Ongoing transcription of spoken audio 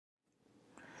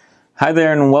Hi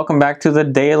there and welcome back to the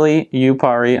Daily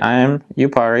Yupari. I'm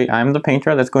Yupari. I'm the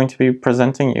painter that's going to be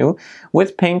presenting you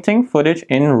with painting footage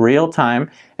in real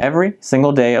time every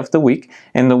single day of the week.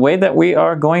 And the way that we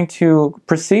are going to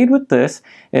proceed with this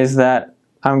is that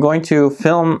I'm going to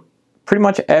film pretty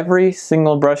much every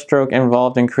single brushstroke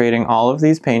involved in creating all of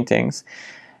these paintings.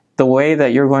 The way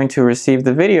that you're going to receive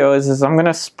the video is I'm going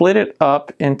to split it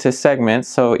up into segments.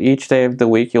 So each day of the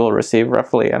week you'll receive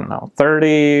roughly,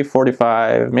 30,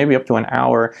 45, maybe up to an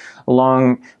hour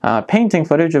long painting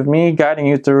footage of me guiding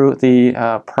you through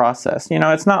the process. You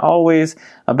know, it's not always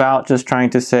about just trying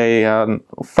to say,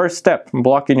 first step,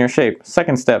 block in your shape.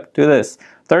 Second step, do this.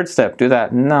 Third step, do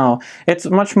that. No, it's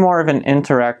much more of an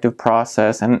interactive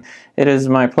process, and it is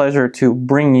my pleasure to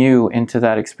bring you into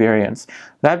that experience.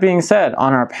 That being said,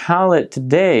 on our palette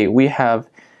today, we have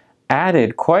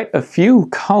added quite a few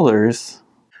colors.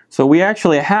 So we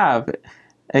actually have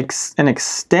an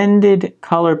extended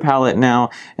color palette now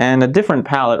and a different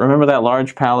palette. Remember that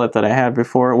large palette that I had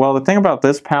before? Well, the thing about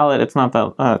this palette, it's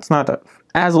not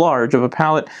as large of a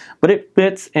palette, but it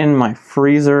fits in my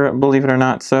freezer, believe it or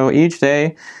not. So each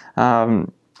day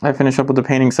I finish up with the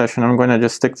painting session, I'm going to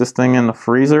just stick this thing in the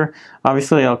freezer.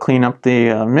 Obviously I'll clean up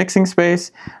the mixing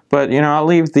space, but I'll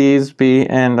leave these be,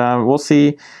 and we'll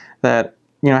see that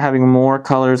having more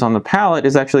colors on the palette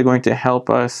is actually going to help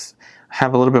us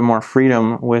have a little bit more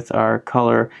freedom with our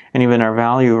color and even our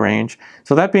value range.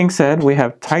 So that being said, we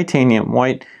have titanium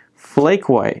white, flake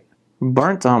white,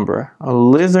 burnt umber,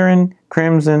 alizarin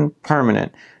crimson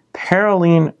permanent,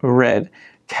 peryline red,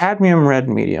 cadmium red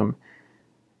medium,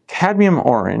 cadmium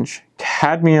orange,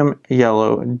 cadmium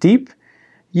yellow, deep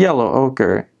yellow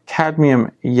ochre,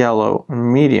 cadmium yellow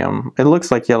medium. It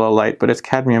looks like yellow light, but it's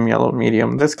cadmium yellow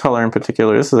medium. This color in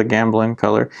particular, this is a Gamblin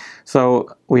color.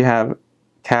 So we have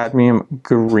cadmium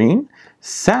green,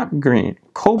 sap green,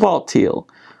 cobalt teal,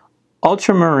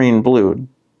 ultramarine blue,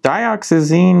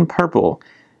 dioxazine purple,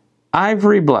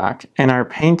 ivory black, and our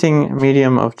painting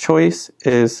medium of choice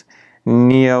is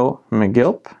Neo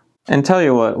Megilp. And tell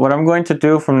you what I'm going to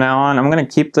do from now on, I'm going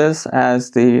to keep this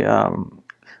as the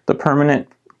permanent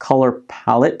color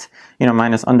palette,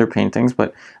 minus underpaintings,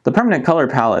 but the permanent color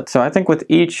palette. So I think with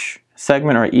each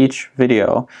segment or each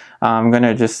video, I'm going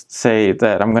to just say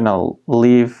that I'm going to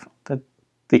leave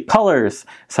the colors,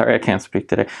 sorry I can't speak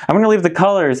today, I'm going to leave the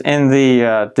colors in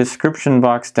the description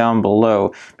box down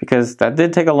below, because that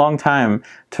did take a long time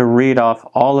to read off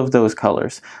all of those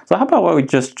colors. So how about we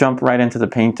just jump right into the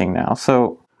painting now.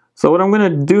 So what I'm going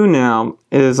to do now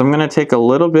is I'm going to take a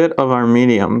little bit of our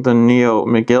medium, the Neo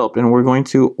Megilp, and we're going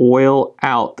to oil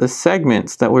out the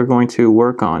segments that we're going to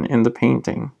work on in the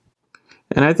painting.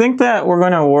 And I think that we're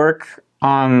going to work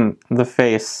on the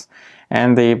face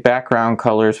and the background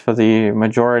colors for the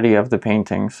majority of the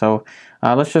painting. So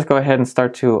let's just go ahead and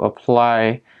start to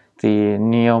apply the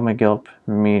Neo Megilp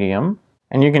medium.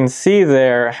 And you can see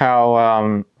there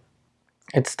how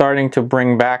it's starting to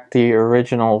bring back the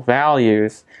original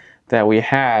values that we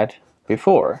had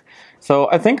before. So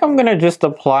I think I'm going to just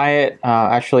apply it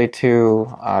actually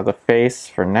to the face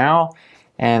for now,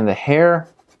 and the hair,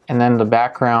 and then the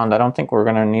background. I don't think we're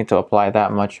going to need to apply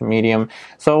that much medium.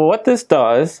 So what this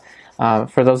does,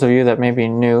 for those of you that may be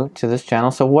new to this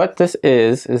channel, so what this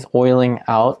is oiling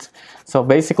out. So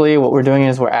basically what we're doing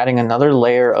is we're adding another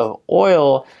layer of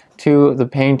oil to the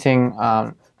painting,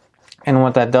 and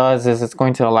what that does is it's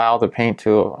going to allow the paint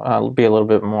to be a little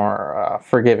bit more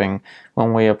forgiving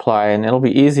when we apply, and it'll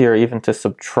be easier even to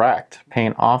subtract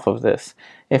paint off of this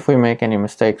if we make any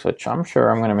mistakes, which I'm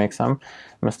sure I'm going to make some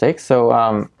mistakes.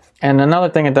 So and another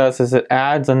thing it does is it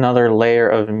adds another layer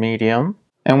of medium.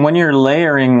 And when you're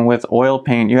layering with oil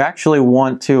paint, you actually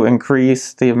want to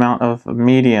increase the amount of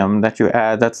medium that you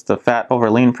add. That's the fat over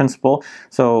lean principle.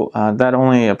 So that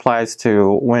only applies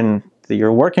to when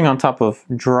you're working on top of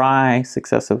dry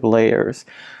successive layers.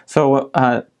 So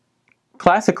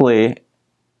classically,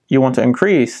 you want to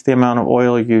increase the amount of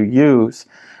oil you use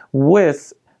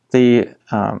with the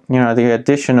the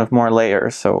addition of more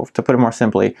layers. So to put it more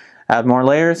simply, add more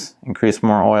layers, increase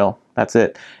more oil. That's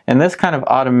it. And this kind of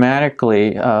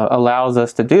automatically allows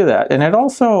us to do that. And it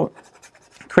also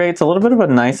creates a little bit of a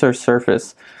nicer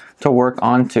surface to work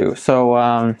onto.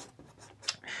 So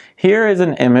here is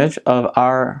an image of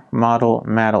our model,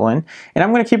 Madeline. And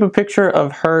I'm going to keep a picture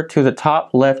of her to the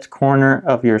top left corner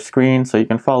of your screen so you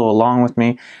can follow along with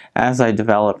me as I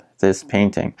develop this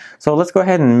painting. So let's go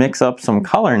ahead and mix up some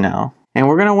color now. And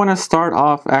we're going to want to start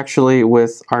off actually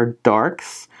with our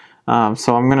darks.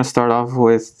 So I'm going to start off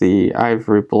with the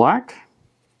Ivory Black,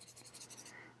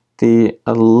 the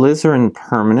Alizarin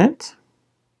Permanent,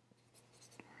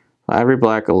 Ivory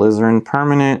Black, Alizarin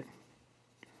Permanent,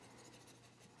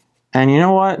 And you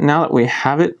know what? Now that we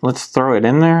have it, let's throw it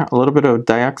in there. A little bit of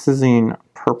Dioxazine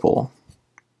purple.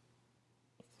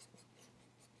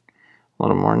 A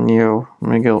little more Neo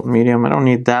Megilp medium. I don't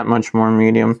need that much more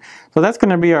medium. So that's going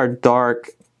to be our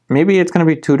dark. Maybe it's going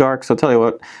to be too dark, so I'll tell you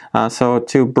what. So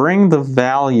to bring the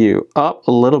value up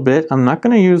a little bit, I'm not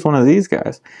going to use one of these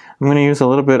guys. I'm going to use a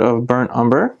little bit of burnt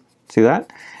umber. See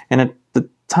that? And the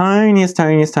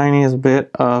tiniest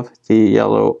bit of the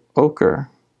yellow ochre.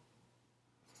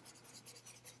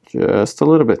 Just a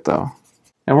little bit though.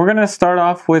 And we're going to start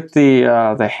off with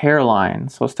the hairline.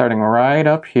 So starting right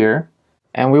up here.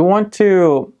 And we want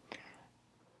to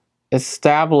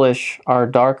establish our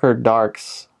darker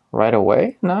darks right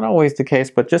away. Not always the case,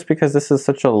 but just because this is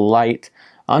such a light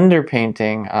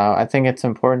underpainting, I think it's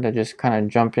important to just kind of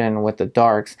jump in with the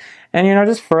darks. And, you know,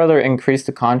 just further increase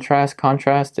the contrast.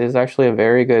 Contrast is actually a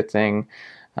very good thing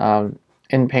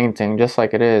in painting, just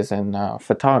like it is in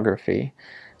photography.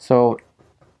 So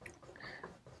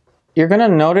you're going to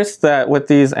notice that with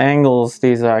these angles,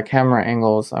 these camera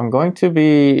angles, I'm going to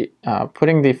be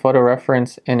putting the photo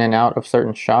reference in and out of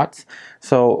certain shots.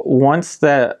 So once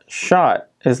that shot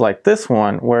is like this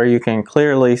one, where you can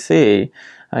clearly see,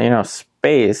 you know,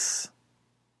 space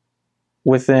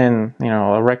within, you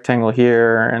know, a rectangle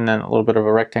here and then a little bit of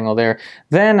a rectangle there,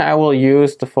 then I will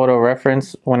use the photo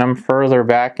reference when I'm further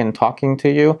back and talking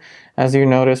to you. As you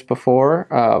noticed before,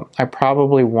 I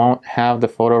probably won't have the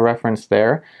photo reference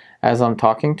there as I'm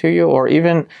talking to you, or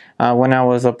even when I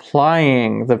was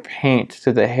applying the paint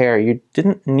to the hair, you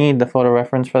didn't need the photo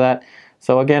reference for that.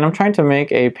 So again, I'm trying to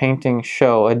make a painting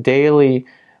show, a daily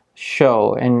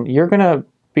show, and you're gonna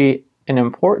be an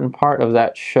important part of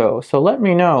that show. So let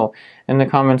me know in the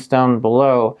comments down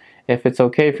below if it's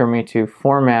okay for me to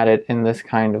format it in this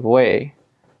kind of way.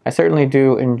 I certainly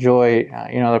do enjoy,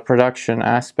 you know, the production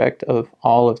aspect of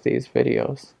all of these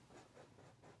videos.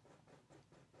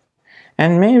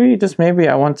 And maybe, just maybe,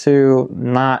 I want to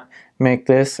not make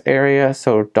this area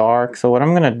so dark. So what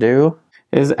I'm going to do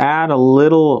is add a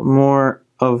little more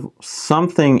of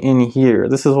something in here.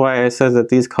 This is why I said that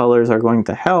these colors are going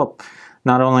to help,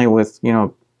 not only with, you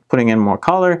know, putting in more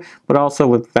color, but also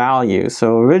with value.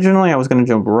 So originally I was going to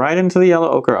jump right into the yellow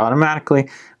ochre automatically,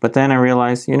 but then I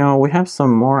realized, you know, we have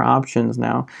some more options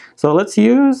now. So let's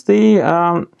use the,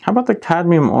 how about the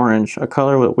cadmium orange, a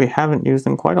color that we haven't used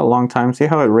in quite a long time. See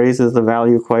how it raises the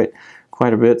value quite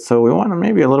a bit. So we want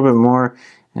maybe a little bit more,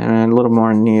 and a little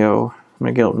more Neo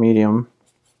Megilp medium.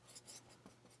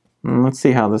 And let's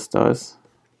see how this does.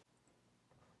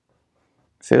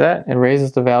 See that? It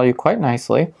raises the value quite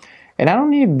nicely. And I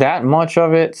don't need that much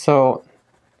of it, so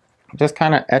just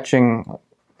kind of etching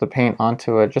the paint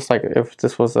onto it, just like if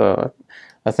this was a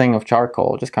thing of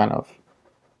charcoal, just kind of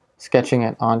sketching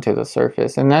it onto the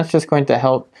surface. And that's just going to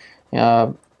help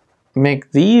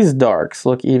make these darks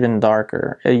look even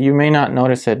darker. You may not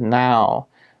notice it now,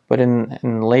 but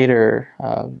in later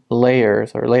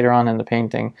layers or later on in the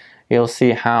painting, you'll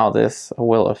see how this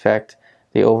will affect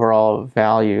the overall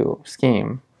value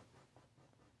scheme.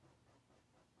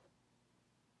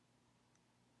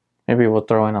 Maybe we'll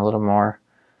throw in a little more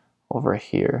over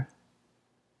here.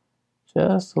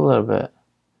 Just a little bit.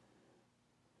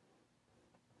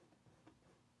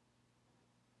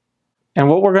 And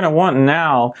what we're going to want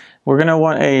now, we're going to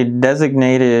want a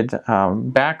designated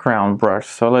background brush.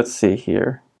 So let's see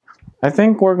here. I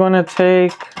think we're going to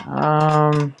take,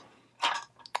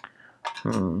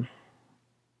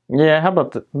 yeah, how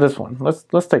about this one?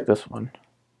 Let's take this one.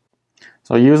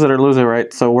 So use it or lose it,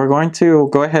 right? So we're going to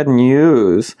go ahead and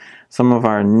use some of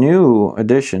our new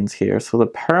additions here. So the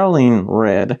Peryline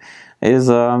Red is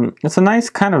it's a nice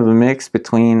kind of a mix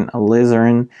between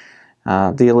Alizarin,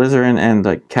 the Alizarin and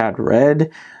the Cad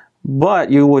Red. But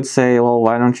you would say, well,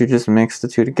 why don't you just mix the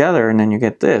two together and then you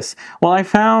get this? Well, I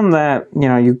found that, you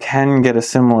know, you can get a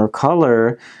similar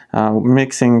color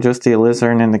mixing just the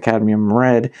Alizarin and the Cadmium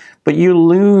Red, but you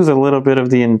lose a little bit of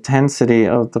the intensity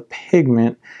of the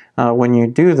pigment when you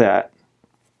do that.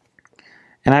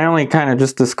 And I only kind of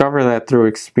just discovered that through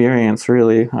experience,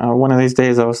 really. One of these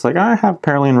days I was like, I have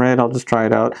Peryline Red, I'll just try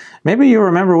it out. Maybe you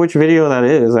remember which video that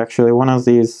is, actually. One of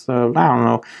these, I don't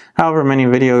know, however many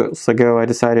videos ago I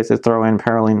decided to throw in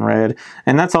Peryline Red.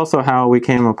 And that's also how we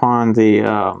came upon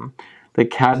the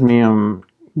cadmium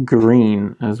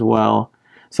green as well.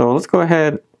 So let's go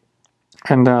ahead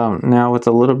and now with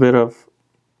a little bit of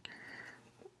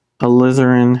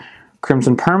Alizarin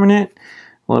Crimson Permanent,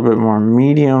 a little bit more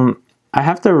medium. I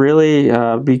have to really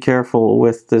be careful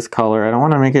with this color. I don't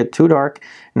want to make it too dark,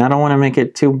 and I don't want to make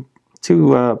it too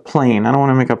plain. I don't want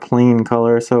to make a plain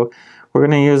color, so we're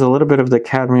going to use a little bit of the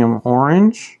cadmium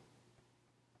orange.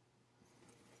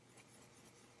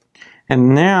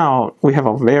 And now we have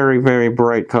a very, very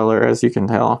bright color, as you can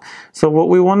tell. So what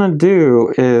we want to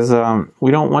do is,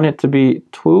 we don't want it to be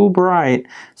too bright.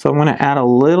 So I'm going to add a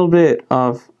little bit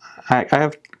of, I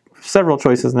have several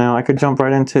choices now. I could jump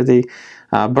right into the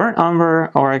burnt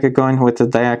umber, or I could go in with the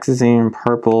dioxazine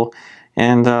purple.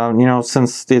 And you know,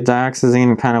 since the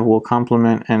dioxazine kind of will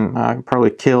complement and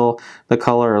probably kill the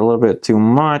color a little bit too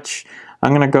much,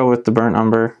 I'm going to go with the burnt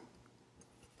umber.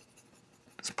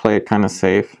 Let's play it kind of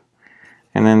safe.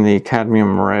 And then the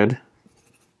cadmium red.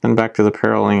 Then back to the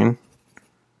Peryline.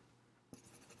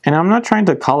 And I'm not trying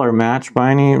to color match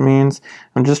by any means.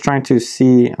 I'm just trying to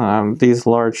see these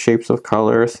large shapes of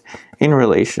colors in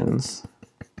relations.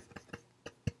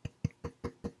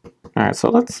 All right, so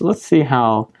let's see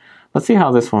how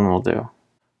this one will do.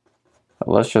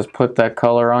 So let's just put that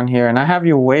color on here, and I have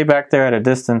you way back there at a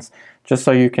distance, just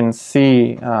so you can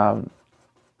see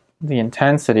the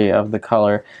intensity of the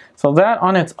color. So that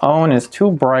on its own is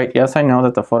too bright. Yes, I know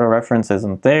that the photo reference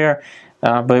isn't there,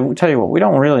 but I'll tell you what, we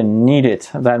don't really need it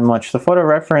that much. The photo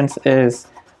reference is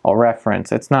a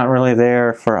reference. It's not really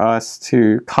there for us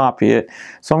to copy it.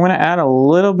 So I'm going to add a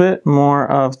little bit more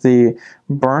of the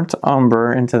burnt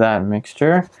umber into that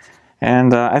mixture.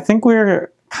 And I think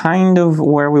we're kind of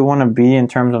where we want to be in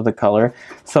terms of the color.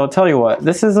 So I'll tell you what,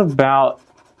 this is about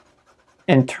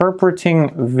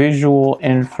interpreting visual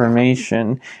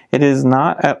information. It is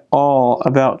not at all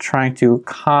about trying to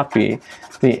copy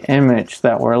the image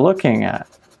that we're looking at.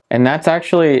 And that's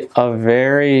actually a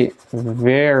very,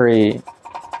 very,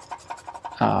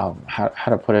 how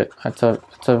to put it, it's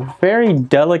a very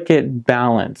delicate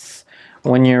balance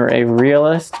when you're a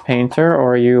realist painter,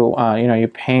 or you know, you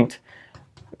paint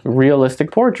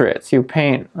realistic portraits. You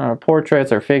paint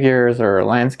portraits or figures or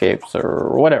landscapes or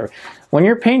whatever. When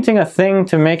you're painting a thing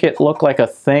to make it look like a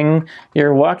thing,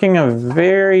 you're walking a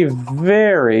very,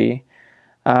 very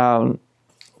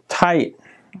tight,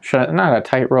 not a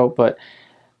tightrope, but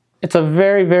it's a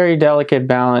very, very delicate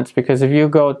balance, because if you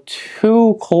go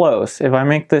too close, if I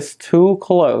make this too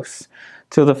close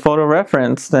to the photo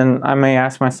reference, then I may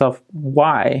ask myself,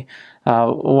 why?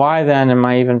 Why then am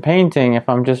I even painting if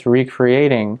I'm just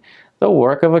recreating the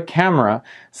work of a camera?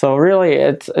 So really,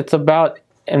 it's about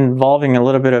involving a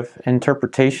little bit of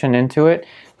interpretation into it.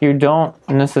 You don't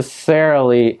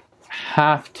necessarily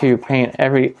have to paint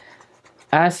every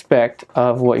aspect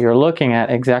of what you're looking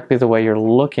at exactly the way you're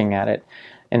looking at it.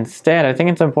 Instead, I think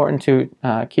it's important to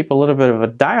keep a little bit of a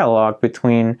dialogue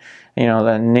between, you know,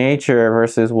 the nature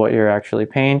versus what you're actually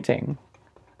painting.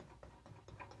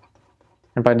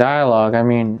 And by dialogue, I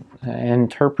mean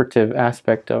interpretive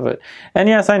aspect of it. And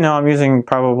yes, I know I'm using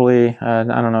probably, I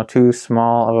don't know, too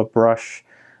small of a brush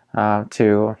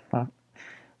to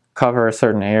cover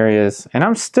certain areas. And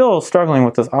I'm still struggling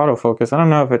with this autofocus. I don't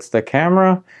know if it's the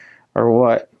camera or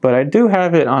what, but I do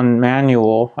have it on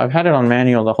manual. I've had it on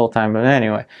manual the whole time, but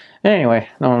anyway,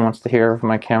 no one wants to hear of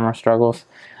my camera struggles.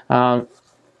 I'm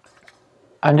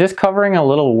just covering a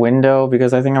little window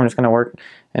because I think I'm just going to work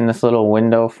in this little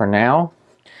window for now.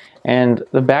 And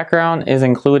the background is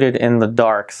included in the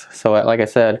darks. So like I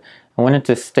said, I wanted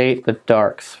to state the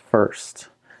darks first.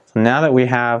 So now that we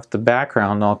have the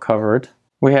background all covered,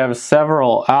 we have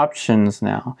several options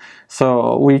now.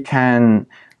 So we can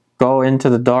go into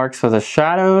the darks for the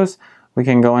shadows. We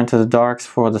can go into the darks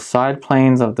for the side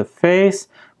planes of the face.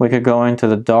 We could go into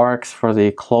the darks for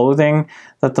the clothing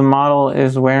that the model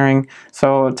is wearing.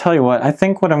 So I'll tell you what, I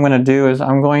think what I'm going to do is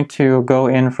I'm going to go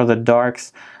in for the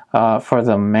darks for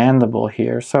the mandible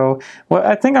here. So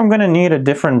I think I'm going to need a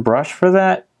different brush for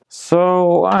that.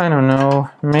 So I don't know,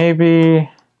 maybe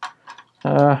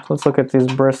let's look at these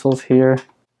bristles here.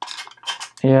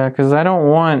 Yeah, because I don't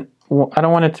want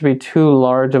it to be too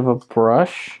large of a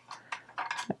brush,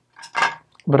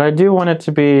 but I do want it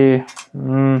to be,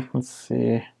 let's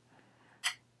see,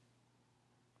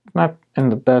 not in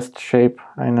the best shape,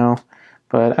 I know,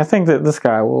 but I think that this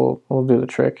guy will do the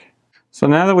trick. So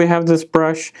now that we have this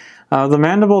brush,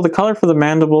 the color for the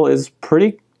mandible is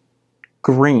pretty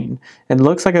green. It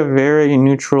looks like a very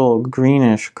neutral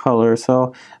greenish color,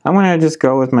 so I'm going to just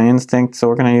go with my instinct. So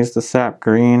we're going to use the sap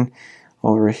green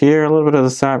over here, a little bit of the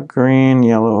sap green,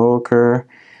 yellow ochre,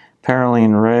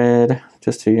 Peryline red,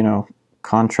 just to, you know,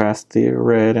 contrast the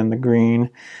red and the green,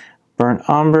 burnt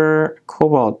umber,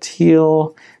 cobalt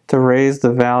teal to raise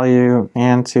the value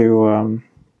and to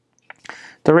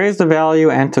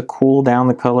cool down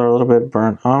the color a little bit,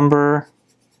 burnt umber,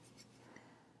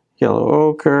 yellow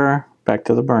ochre, back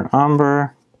to the burnt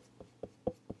umber,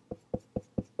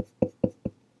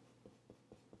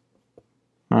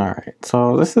 Alright,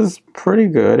 so this is pretty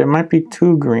good. It might be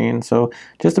too green, so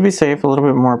just to be safe, a little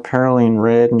bit more Peryline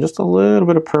Red and just a little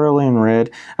bit of Peryline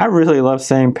Red. I really love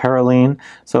saying Peryline,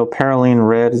 so Peryline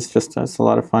Red is just it's a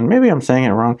lot of fun. Maybe I'm saying it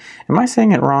wrong. Am I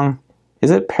saying it wrong?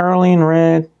 Is it Peryline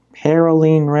Red?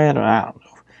 Peryline Red? I don't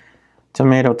know.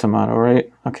 Tomato, tomato,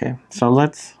 right? Okay, so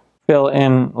let's fill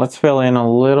in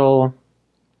a little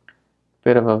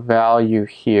bit of a value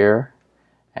here.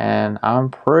 And I'm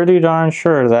pretty darn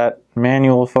sure that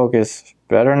manual focus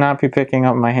better not be picking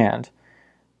up my hand.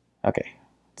 Okay,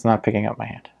 it's not picking up my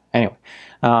hand. Anyway,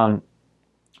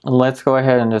 let's go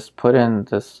ahead and just put in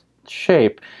this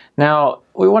shape. Now,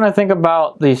 we want to think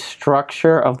about the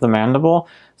structure of the mandible.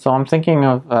 So I'm thinking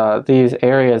of these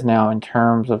areas now in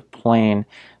terms of plane.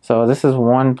 So this is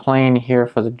one plane here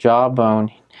for the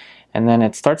jawbone. And then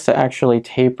it starts to actually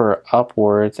taper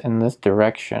upwards in this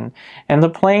direction. And the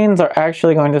planes are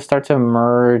actually going to start to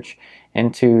merge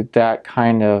into that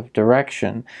kind of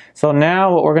direction. So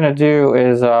now what we're going to do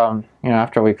is,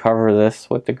 after we cover this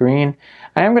with the green,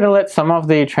 I am going to let some of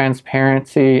the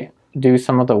transparency do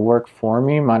some of the work for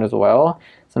me, might as well,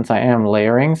 since I am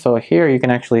layering. So here you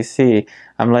can actually see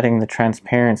I'm letting the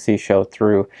transparency show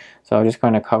through. So I'm just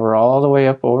going to cover all the way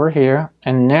up over here.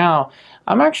 And now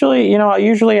I'm actually,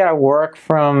 usually I work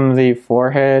from the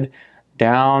forehead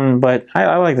down, but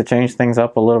I like to change things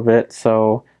up a little bit.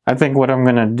 So I think what I'm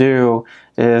going to do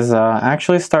is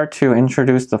actually start to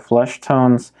introduce the flesh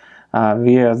tones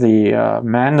via the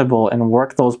mandible and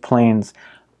work those planes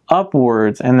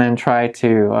upwards, and then try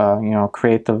to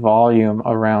create the volume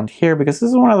around here, because this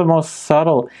is one of the most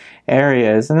subtle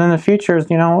areas. And then the features,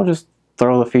 we'll just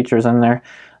throw the features in there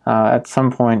at some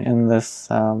point in this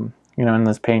in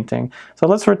this painting. So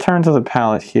let's return to the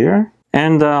palette here,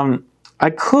 and I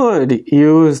could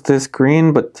use this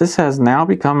green, but this has now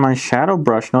become my shadow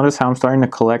brush. Notice how I'm starting to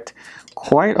collect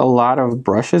quite a lot of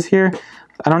brushes here.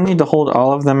 I don't need to hold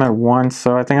all of them at once,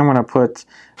 so I think I'm going to put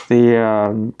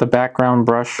the background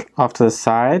brush off to the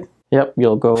side. Yep,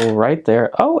 you'll go right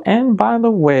there. Oh, and by the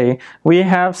way, we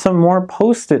have some more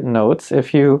post-it notes,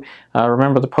 if you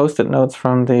remember the post-it notes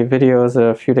from the videos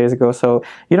a few days ago. So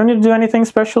you don't need to do anything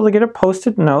special to get a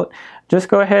post-it note. Just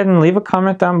go ahead and leave a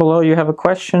comment down below. You have a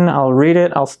question, I'll read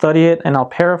it, I'll study it, and I'll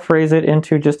paraphrase it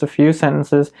into just a few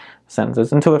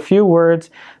into a few words.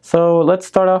 So let's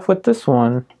start off with this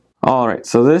one. Alright,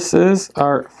 so this is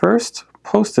our first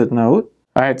post-it note.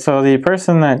 Alright, so the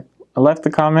person that left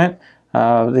the comment, the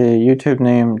YouTube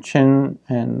name Chin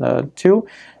and Teal,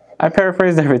 I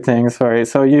paraphrased everything, sorry.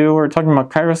 So you were talking about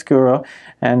chiaroscuro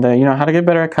and how to get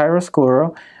better at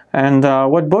chiaroscuro and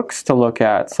what books to look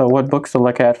at. So what books to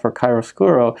look at for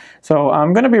chiaroscuro. So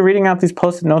I'm going to be reading out these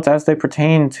post-it notes as they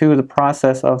pertain to the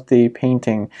process of the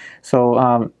painting.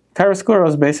 So chiaroscuro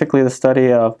is basically the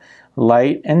study of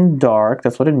light and dark.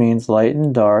 That's what it means, light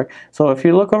and dark. So if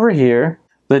you look over here,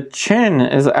 the chin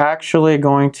is actually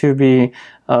going to be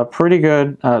pretty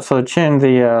good. So the chin,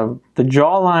 the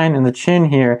jawline and the chin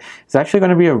here is actually going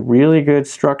to be a really good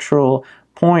structural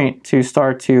point to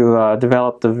start to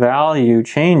develop the value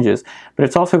changes. But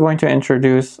it's also going to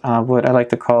introduce what I like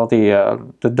to call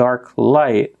the dark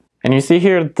light. And you see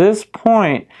here at this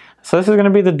point, so this is going to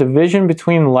be the division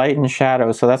between light and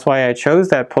shadow. So that's why I chose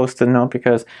that post-it note,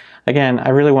 because again, I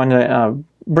really wanted to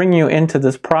bring you into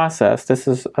this process. This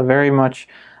is as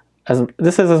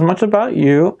much about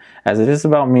you as it is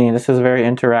about me. This is a very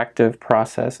interactive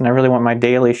process, and I really want my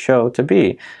daily show to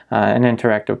be an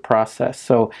interactive process.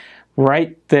 So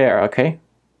right there, okay?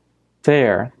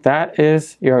 There, that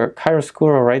is your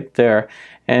chiaroscuro right there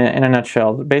in a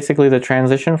nutshell. Basically the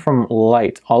transition from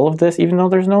light. All of this, even though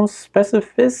there's no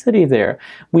specificity there,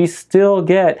 we still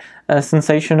get a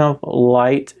sensation of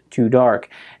light to dark.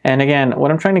 And again,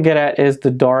 what I'm trying to get at is the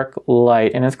dark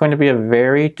light, and it's going to be a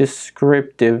very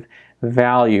descriptive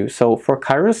value. So for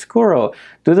chiaroscuro,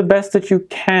 do the best that you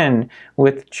can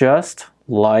with just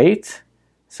light.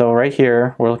 So right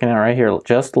here, we're looking at right here,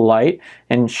 just light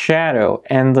and shadow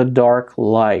and the dark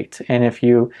light. And if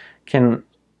you can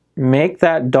make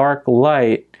that dark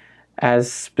light as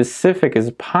specific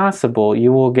as possible,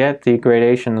 you will get the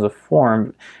gradations of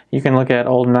form. You can look at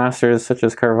old masters such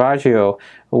as Caravaggio,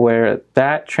 where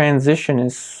that transition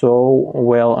is so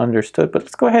well understood. But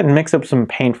let's go ahead and mix up some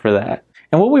paint for that.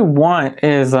 And what we want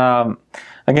is,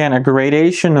 again, a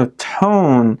gradation of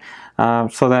tone,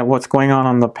 so that what's going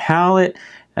on the palette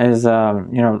is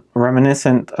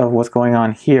reminiscent of what's going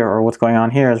on here, or what's going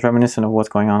on here is reminiscent of what's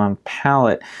going on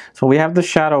palette. So we have the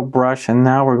shadow brush, and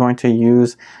now we're going to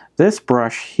use this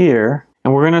brush here,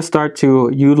 And we're going to start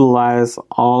to utilize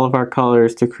all of our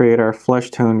colors to create our flesh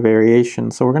tone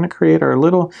variation. So we're going to create our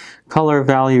little color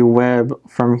value web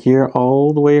from here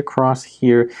all the way across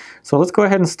here. So let's go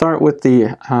ahead and start with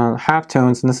the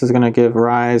halftones, and this is going to give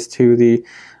rise to the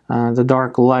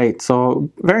dark light.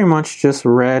 So very much just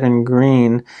red and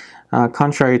green,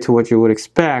 contrary to what you would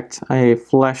expect a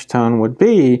flesh tone would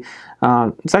be.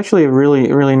 It's actually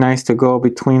really nice to go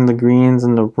between the greens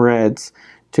and the reds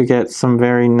to get some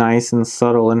very nice and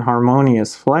subtle and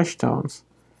harmonious flesh tones.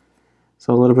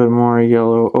 So a little bit more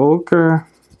yellow ochre.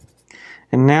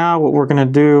 And now what we're going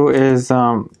to do is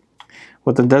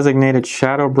with the designated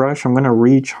shadow brush, I'm going to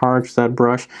recharge that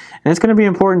brush. And it's going to be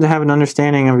important to have an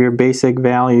understanding of your basic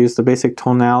values, the basic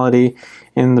tonality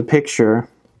in the picture.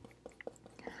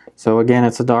 So again,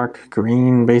 it's a dark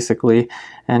green basically.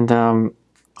 And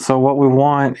so what we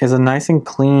want is a nice and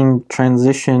clean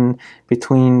transition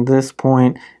between this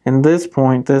point and this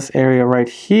point, this area right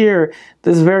here.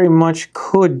 This very much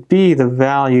could be the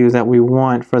value that we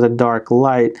want for the dark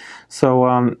light.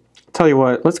 So tell you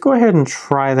what, let's go ahead and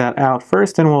try that out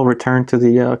first, and we'll return to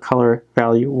the color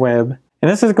value web.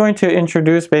 And this is going to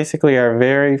introduce basically our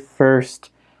very first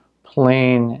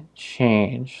plane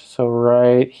change. So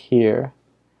right here,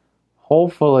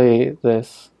 hopefully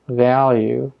this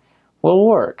value will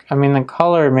work. I mean, the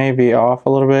color may be off a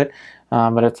little bit,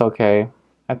 but it's okay.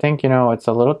 I think, you know, it's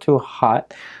a little too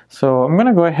hot. So I'm going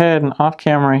to go ahead and off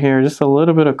camera here, just a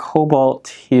little bit of Cobalt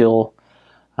Teal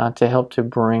to help to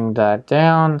bring that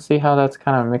down. See how that's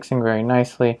kind of mixing very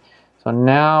nicely. So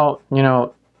now, you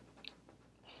know,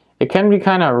 it can be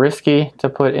kind of risky to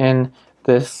put in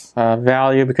this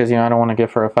value because, you know, I don't want to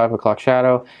give her a 5 o'clock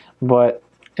shadow, but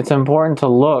it's important to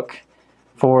look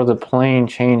for the plane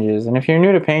changes. And if you're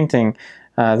new to painting,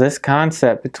 this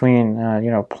concept between you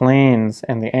know, planes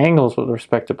and the angles with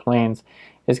respect to planes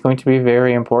is going to be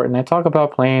very important. I talk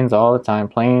about planes all the time.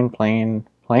 Plane, plane,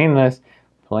 plane this,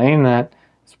 plane that.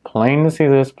 It's plain to see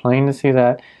this, plain to see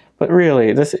that. But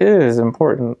really, this is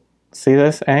important. See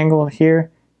this angle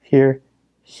here, here,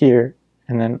 here,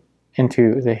 and then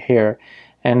into the hair.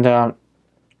 And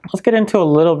let's get into a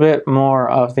little bit more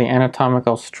of the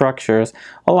anatomical structures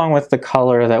along with the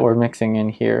color that we're mixing in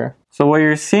here. So what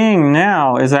you're seeing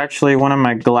now is actually one of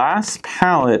my glass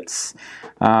palettes.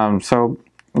 So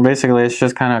basically it's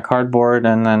just kind of cardboard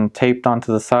and then taped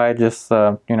onto the side, just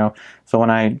you know, so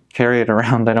when I carry it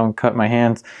around I don't cut my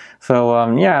hands.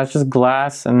 So yeah, it's just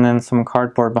glass and then some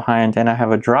cardboard behind, and I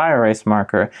have a dry erase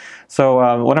marker.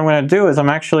 So what I'm going to do is I'm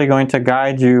actually going to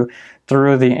guide you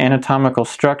through the anatomical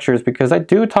structures, because I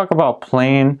do talk about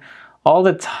plane all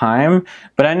the time,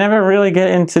 but I never really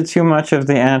get into too much of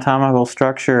the anatomical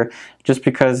structure just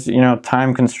because, you know,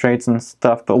 time constraints and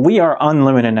stuff. But we are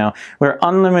unlimited now. We're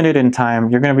unlimited in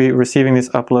time. You're going to be receiving these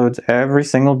uploads every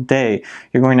single day.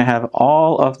 You're going to have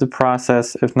all of the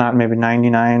process, if not maybe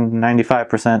 99,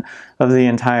 95% of the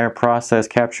entire process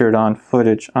captured on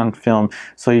footage, on film,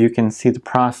 so you can see the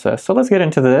process. So let's get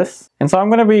into this. And so I'm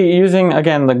going to be using,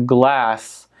 again, the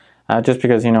glass, just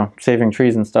because, you know, saving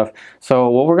trees and stuff. So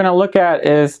what we're going to look at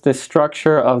is the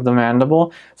structure of the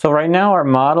mandible. So right now our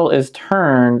model is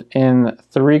turned in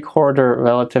 3/4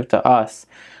 relative to us,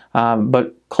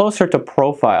 but closer to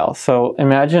profile. So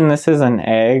imagine this is an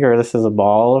egg, or this is a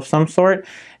ball of some sort,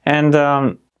 and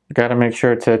got to make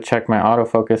sure to check my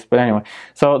autofocus. But anyway,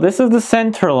 so this is the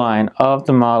center line of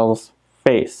the model's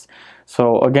face.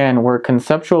 So again, we're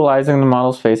conceptualizing the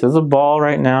model's face as a ball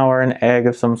right now, or an egg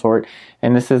of some sort,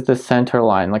 and this is the center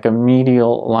line, like a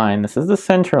medial line. This is the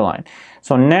center line.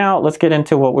 So now let's get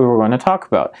into what we were going to talk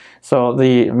about. So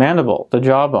the mandible, the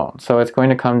jawbone, so it's going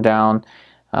to come down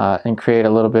and create a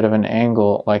little bit of an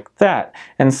angle like that.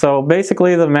 And so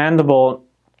basically the mandible,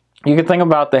 you can think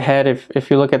about the head. If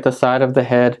you look at the side of the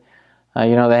head,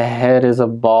 you know, the head is a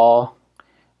ball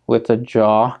with a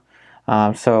jaw.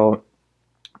 So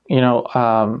you know,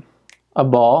 a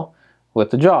ball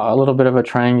with the jaw, a little bit of a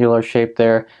triangular shape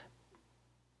there.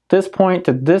 This point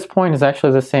to this point is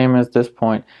actually the same as this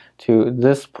point to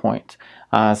this point.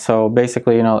 So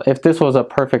basically, you know, if this was a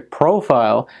perfect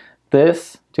profile,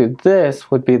 this to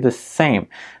this would be the same.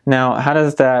 Now, how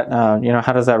does that, you know,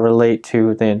 how does that relate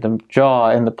to the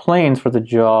jaw and the planes for the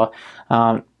jaw?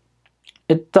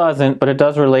 It doesn't, but it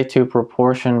does relate to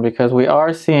proportion, because we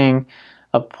are seeing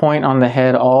a point on the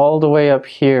head all the way up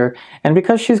here, and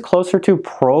because she's closer to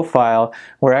profile,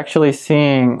 we're actually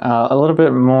seeing a little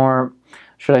bit more,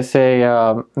 should I say,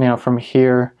 you know, from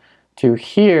here to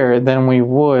here than we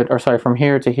would, or sorry, from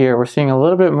here to here. We're seeing a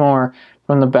little bit more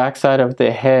from the backside of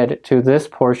the head to this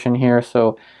portion here.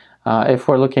 So if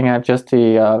we're looking at just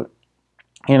the,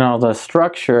 you know, the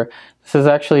structure, this is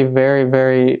actually very,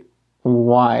 very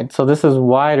wide. So this is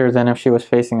wider than if she was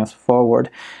facing us forward.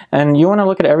 And you want to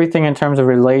look at everything in terms of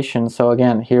relation. So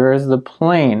again, here is the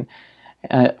plane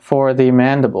for the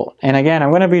mandible. And again, I'm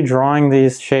going to be drawing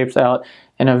these shapes out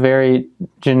in a very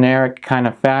generic kind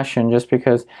of fashion just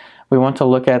because we want to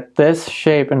look at this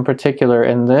shape in particular,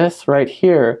 and this right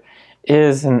here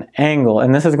is an angle,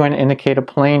 and this is going to indicate a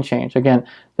plane change. Again,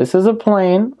 this is a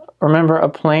plane. Remember, a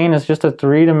plane is just a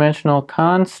three-dimensional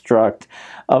construct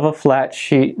of a flat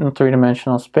sheet in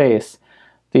three-dimensional space.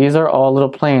 These are all little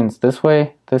planes, this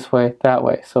way, that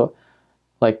way. So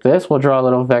like this, we'll draw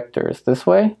little vectors. This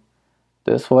way,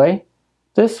 this way,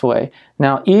 this way.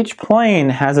 Now each plane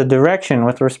has a direction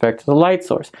with respect to the light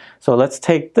source. So let's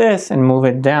take this and move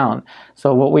it down.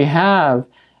 So what we have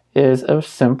is a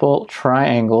simple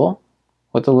triangle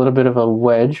with a little bit of a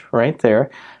wedge right there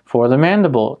for the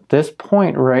mandible. This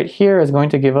point right here is going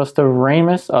to give us the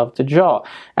ramus of the jaw.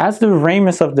 As the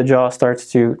ramus of the jaw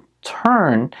starts to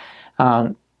turn,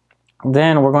 then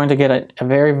we're going to get a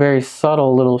very, very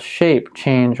subtle little shape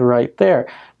change right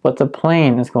there. But the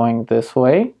plane is going this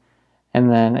way, and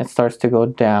then it starts to go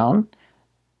down,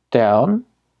 down,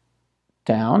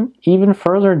 down, even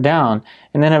further down,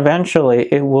 and then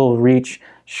eventually it will reach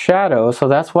shadow. So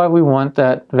that's why we want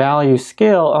that value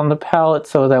scale on the palette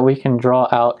so that we can draw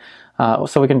out,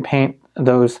 so we can paint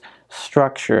those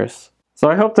structures. So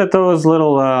I hope that those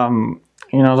little,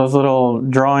 those little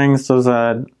drawings, those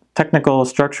technical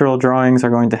structural drawings are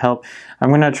going to help. I'm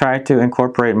going to try to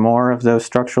incorporate more of those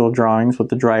structural drawings with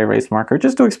the dry erase marker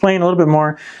just to explain a little bit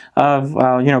more of,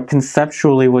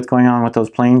 conceptually what's going on with those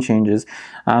plane changes.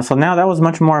 So now that was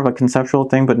much more of a conceptual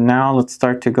thing, but now let's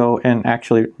start to go and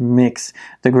actually mix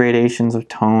the gradations of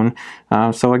tone.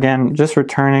 So again, just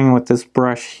returning with this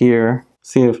brush here,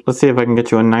 let's see if I can get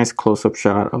you a nice close-up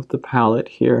shot of the palette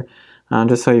here.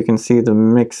 Just so you can see the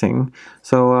mixing.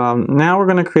 So now we're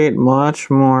going to create much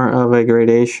more of a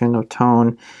gradation of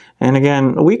tone. And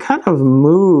again, we kind of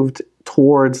moved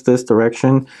towards this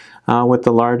direction with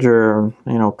the larger,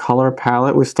 color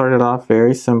palette. We started off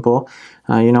very simple,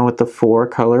 with the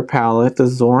 4-color palette, the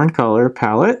Zorn color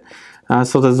palette.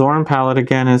 So the Zorn palette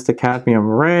again is the Cadmium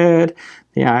Red,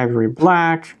 the Ivory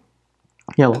Black,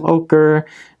 Yellow Ochre,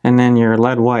 and then your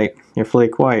Lead White, your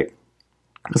Flake White,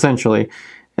 essentially.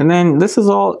 And then this is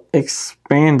all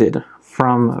expanded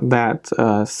from that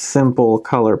simple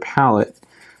color palette.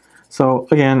 So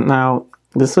again, now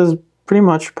this is pretty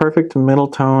much perfect middle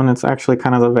tone. It's actually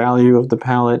kind of the value of the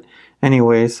palette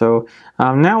anyway. So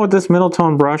now with this middle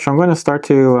tone brush, I'm going to start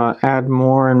to add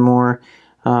more and more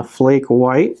flake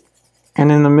white.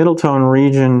 And in the middle tone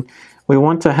region, we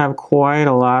want to have quite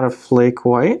a lot of flake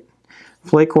white.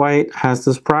 Flake white has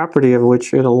this property of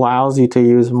which it allows you to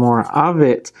use more of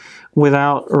it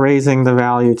without raising the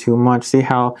value too much. See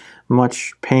how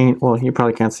much paint, well, you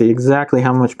probably can't see exactly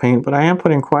how much paint, but I am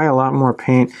putting quite a lot more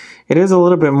paint. It is a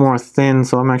little bit more thin,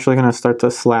 so I'm actually going to start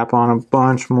to slap on a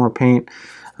bunch more paint.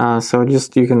 So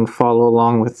just you can follow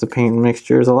along with the paint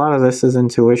mixtures. A lot of this is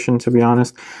intuition, to be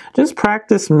honest. Just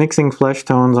practice mixing flesh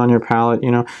tones on your palette.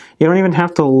 You don't even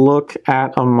have to look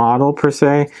at a model per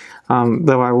se,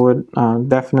 though I would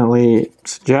definitely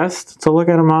suggest to look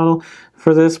at a model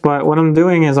for this. But what I'm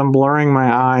doing is I'm blurring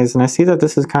my eyes, and I see that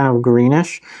this is kind of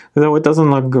greenish, though it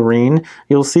doesn't look green.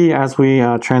 You'll see as we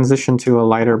transition to a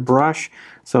lighter brush.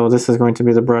 So this is going to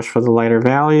be the brush for the lighter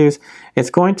values. It's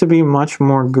going to be much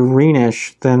more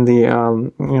greenish than the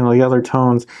the other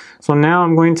tones. So now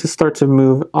I'm going to start to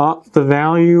move up the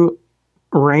value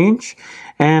range,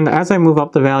 and as I move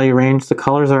up the value range, the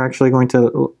colors are actually going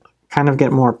to kind of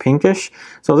get more pinkish.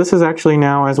 So this is actually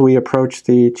now as we approach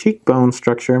the cheekbone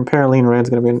structure, and Peryline Red is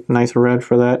going to be a nice red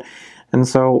for that. And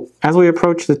so as we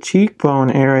approach the cheekbone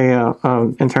area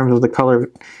in terms of the color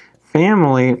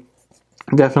family,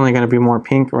 definitely going to be more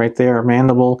pink right there.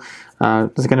 Mandible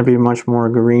is going to be much more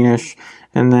greenish.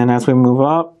 And then as we move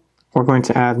up, we're going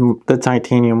to add the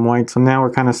titanium white. So now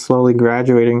we're kind of slowly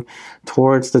graduating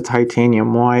towards the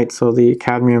titanium white. So the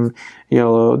cadmium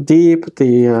yellow deep,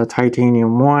 the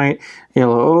titanium white,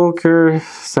 yellow ochre,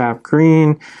 sap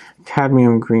green,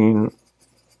 cadmium green.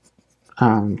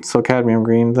 So cadmium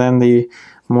green, then the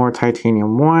more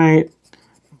titanium white,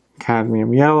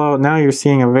 cadmium yellow. Now you're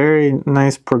seeing a very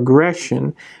nice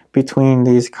progression between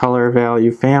these color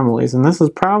value families, and this is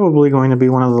probably going to be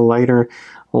one of the lighter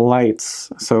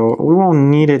lights, so we won't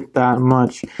need it that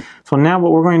much. So now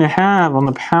what we're going to have on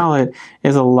the palette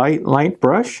is a light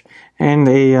brush and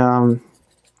a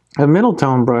middle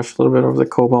tone brush, a little bit of the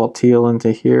Cobalt Teal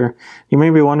into here. You may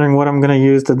be wondering what I'm going to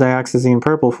use the Dioxazine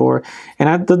purple for, and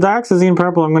at the Dioxazine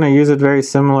purple I'm going to use it very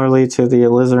similarly to the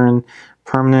Alizarin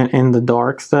permanent in the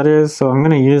darks, that is. So I'm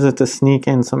going to use it to sneak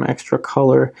in some extra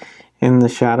color in the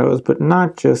shadows, but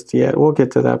not just yet. We'll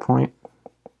get to that point.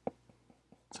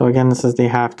 So again, this is the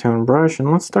halftone brush,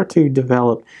 and let's start to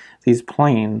develop these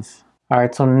planes. All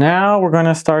right, so now we're going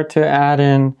to start to add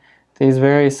in these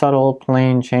very subtle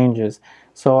plane changes.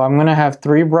 So I'm going to have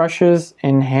 3 brushes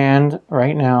in hand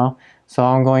right now. So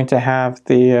I'm going to have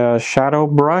the shadow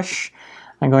brush,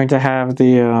 I'm going to have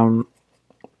the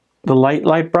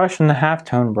light brush, and the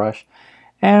halftone brush.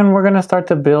 And we're going to start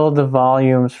to build the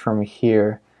volumes from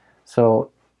here.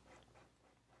 So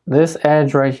this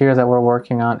edge right here that we're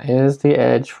working on is the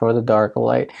edge for the dark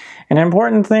light. An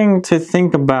important thing to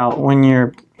think about when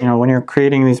you're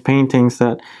creating these paintings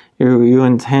that you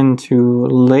intend to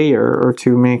layer or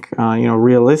to make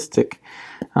realistic.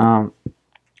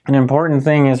 An important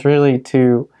thing is really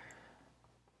to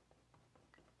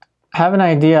have an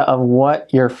idea of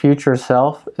what your future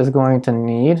self is going to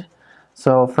need.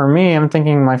 So for me, I'm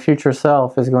thinking my future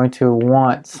self is going to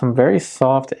want some very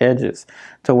soft edges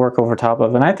to work over top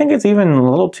of. And I think it's even a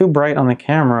little too bright on the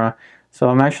camera. So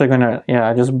I'm actually going to,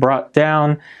 I just brought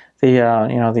down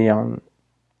the,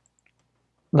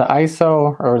 the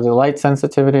ISO or the light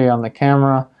sensitivity on the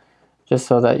camera, just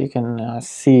so that you can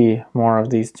see more of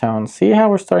these tones. See how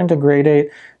we're starting to gradate?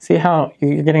 See how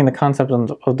you're getting the concept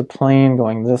of the plane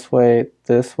going this way,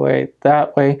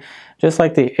 that way, just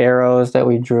like the arrows that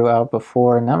we drew out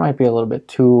before. And that might be a little bit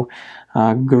too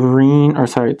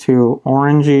too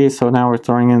orangey. So now we're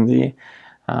throwing in the,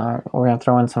 we're gonna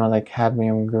throw in some of the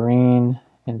cadmium green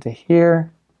into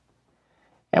here.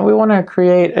 And we wanna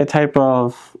create a type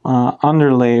of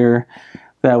underlayer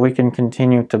that we can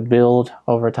continue to build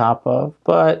over top of,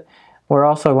 but we're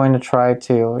also going to try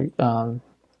to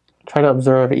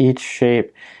observe each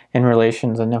shape in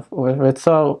relations. And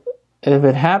if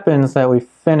it happens that we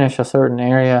finish a certain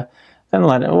area, then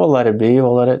we'll let it be.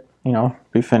 We'll let it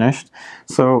be finished.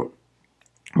 So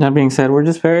that being said, we're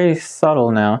just very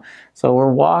subtle now. So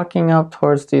we're walking up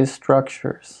towards these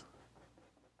structures.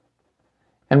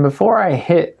 And before I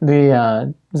hit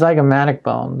the zygomatic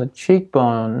bone, the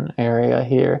cheekbone area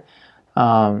here,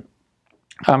 I'm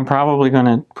probably going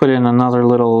to put in another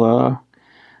little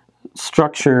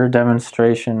structure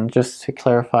demonstration just to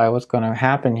clarify what's going to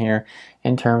happen here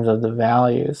in terms of the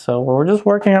values. So we're just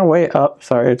working our way up.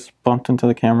 Sorry, it's bumped into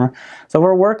the camera. So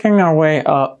we're working our way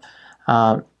up.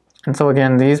 And so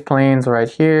again, these planes right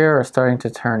here are starting to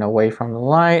turn away from the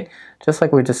light, just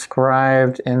like we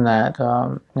described in that,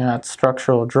 that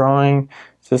structural drawing,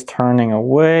 just turning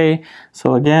away.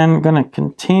 So again, I'm going to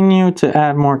continue to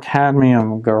add more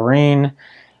cadmium green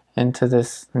into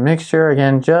this mixture.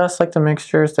 Again, just like the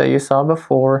mixtures that you saw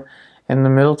before in the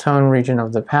middle tone region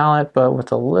of the palette, but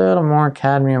with a little more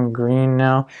cadmium green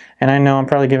now. And I know I'm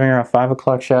probably giving her a 5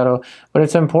 o'clock shadow, but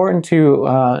it's important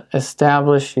to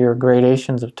establish your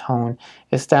gradations of tone,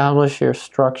 establish your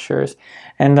structures.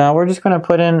 And we're just going to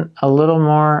put in a little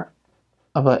more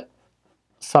of a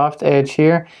soft edge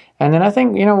here. And then I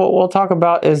think, what we'll talk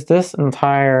about is this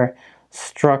entire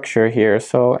structure here.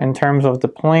 So in terms of the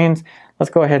planes, let's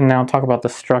go ahead and now talk about the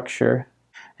structure.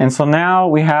 And so now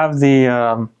we have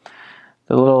the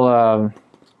little,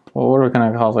 what are we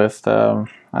going to call this?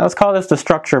 Let's call this the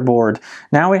structure board.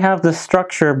 Now we have the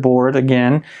structure board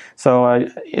again. So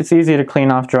it's easy to clean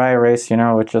off dry erase,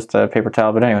 with just a paper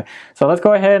towel. But anyway, so let's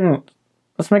go ahead and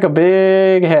let's make a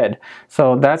big head.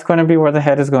 So that's going to be where the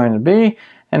head is going to be.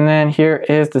 And then here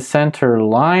is the center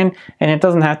line. And it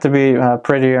doesn't have to be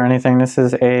pretty or anything. This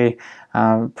is a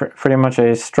pretty much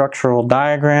a structural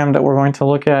diagram that we're going to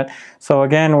look at. So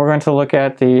again, we're going to look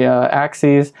at the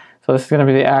axes. So this is going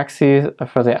to be the axes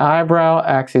for the eyebrow,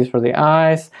 axes for the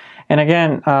eyes. And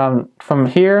again, from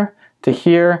here to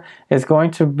here is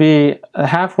going to be,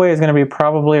 halfway is going to be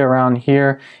probably around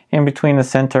here in between the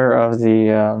center of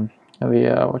the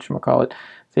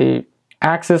the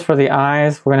axis for the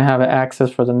eyes. We're going to have an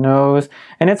axis for the nose.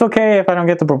 And it's okay if I don't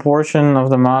get the proportion of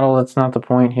the model. That's not the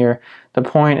point here. The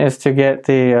point is to get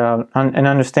the an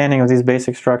understanding of these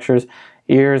basic structures.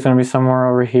 Ear is going to be somewhere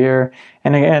over here.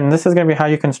 And again, this is going to be how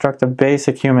you construct a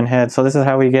basic human head. So this is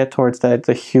how we get towards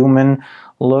the human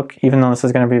look, even though this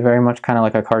is going to be very much kind of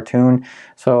like a cartoon.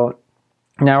 So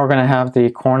now we're going to have the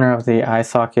corner of the eye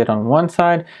socket on one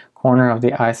side, corner of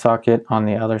the eye socket on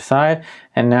the other side.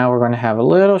 And now we're going to have a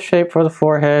little shape for the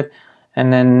forehead.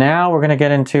 And then now we're going to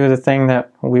get into the thing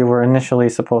that we were initially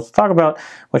supposed to talk about,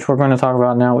 which we're going to talk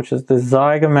about now, which is the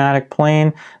zygomatic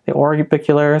plane, the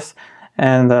orbicularis,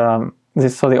 and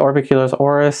so the orbicularis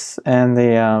oris, and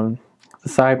the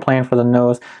side plane for the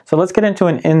nose. So let's get into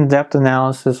an in-depth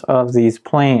analysis of these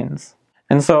planes.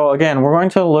 And so again, we're going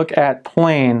to look at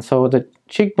planes. So the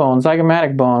cheekbone,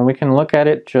 zygomatic bone, we can look at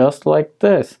it just like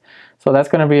this. So that's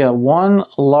going to be a one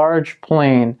large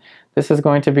plane. This is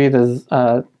going to be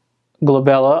the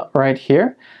glabella right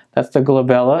here. That's the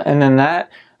glabella, and then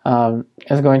that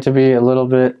is going to be a little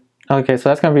bit, okay, so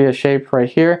that's going to be a shape right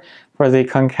here for the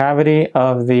concavity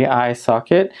of the eye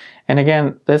socket. And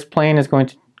again, this plane is going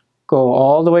to go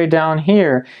all the way down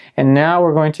here, and now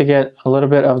we're going to get a little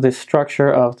bit of the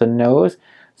structure of the nose.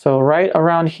 So right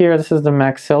around here, this is the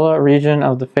maxilla region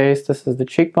of the face, this is the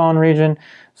cheekbone region.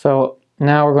 So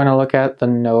now we're going to look at the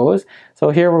nose.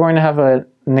 So here we're going to have a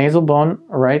nasal bone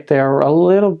right there, a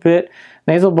little bit.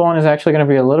 Nasal bone is actually going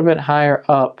to be a little bit higher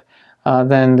up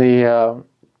than the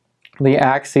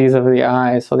axes of the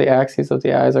eyes. So the axes of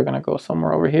the eyes are going to go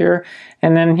somewhere over here.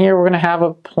 And then here we're going to have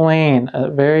a plane,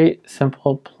 a very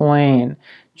simple plane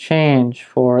change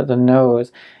for the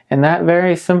nose. And that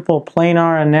very simple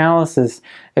planar analysis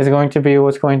is going to be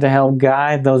what's going to help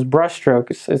guide those brush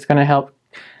strokes. It's going to help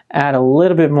add a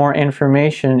little bit more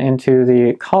information into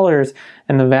the colors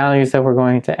and the values that we're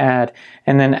going to add.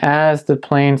 And then as the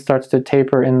plane starts to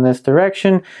taper in this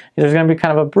direction, there's going to be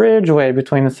kind of a bridgeway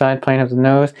between the side plane of the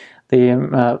nose,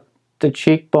 the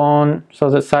cheekbone, so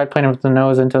the side plane of the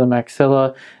nose into the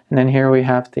maxilla, and then here we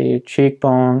have the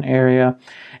cheekbone area.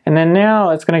 And then now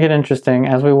it's going to get interesting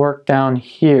as we work down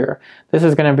here. This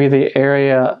is going to be the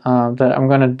area that I'm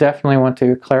going to definitely want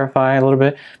to clarify a little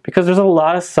bit, because there's a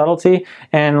lot of subtlety,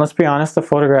 and let's be honest, the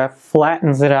photograph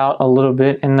flattens it out a little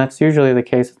bit, and that's usually the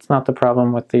case. It's not the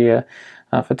problem with the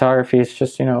photography. It's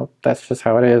just, you know, that's just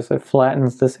how it is. It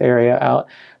flattens this area out.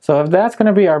 So if that's going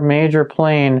to be our major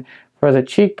plane for the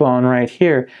cheekbone right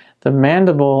here, the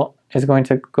mandible is going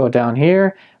to go down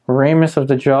here, ramus of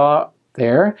the jaw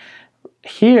there.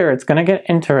 Here it's going to get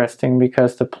interesting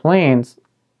because the planes,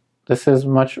 this is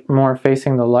much more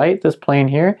facing the light. This plane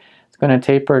here, it's going to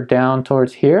taper down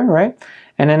towards here, right?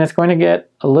 And then it's going to get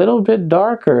a little bit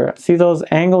darker. See those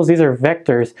angles? These are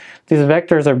vectors. These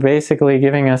vectors are basically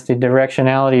giving us the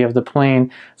directionality of the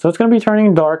plane. So it's going to be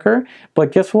turning darker,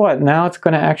 but guess what? Now it's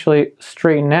going to actually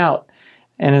straighten out,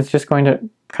 and it's just going to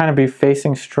kind of be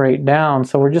facing straight down.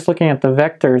 So we're just looking at the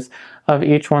vectors of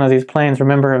each one of these planes.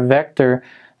 Remember, a vector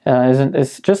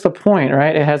is just a point,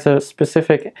 right? It has a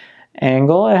specific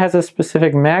angle, it has a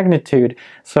specific magnitude.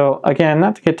 So again,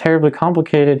 not to get terribly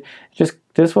complicated, just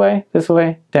this way,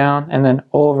 down, and then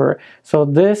over. So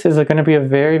this is going to be a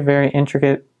very, very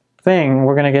intricate thing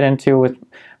we're going to get into with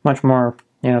much more,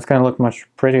 you know, it's going to look much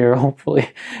prettier, hopefully,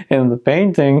 in the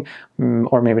painting,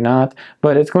 or maybe not.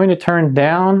 But it's going to turn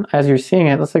down as you're seeing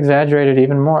it. Let's exaggerate it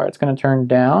even more. It's going to turn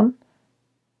down,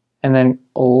 and then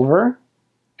over,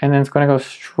 and then it's going to go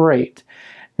straight.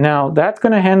 Now that's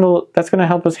going to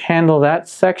help us handle that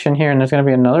section here, and there's going to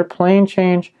be another plane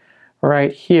change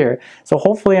right here. So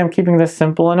hopefully I'm keeping this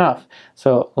simple enough.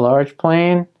 So large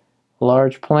plane,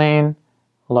 large plane,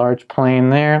 large plane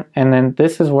there, and then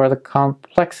this is where the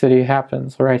complexity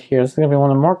happens right here. This is going to be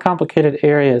one of the more complicated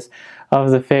areas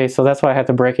of the face, so that's why I had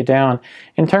to break it down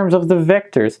in terms of the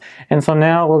vectors. And so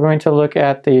now we're going to look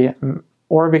at the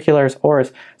orbicularis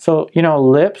oris. So, you know,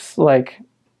 lips, like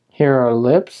here are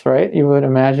lips, right? You would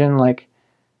imagine like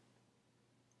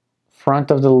front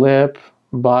of the lip,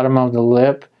 bottom of the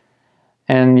lip,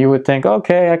 and you would think,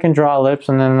 okay, I can draw lips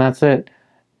and then that's it.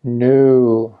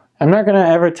 No. I'm not going to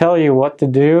ever tell you what to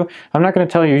do. I'm not going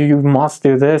to tell you, you must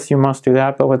do this, you must do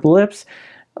that. But with lips,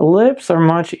 lips are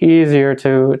much easier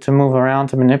to move around,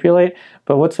 to manipulate.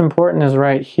 But what's important is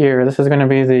right here. This is going to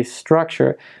be the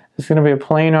structure. This is going to be a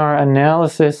planar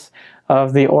analysis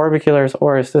of the orbicularis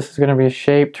oris. This is going to be a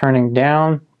shape turning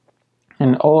down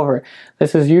and over.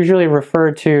 This is usually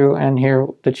referred to, and here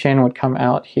the chin would come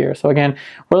out here. So again,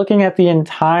 we're looking at the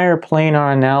entire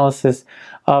planar analysis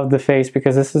of the face,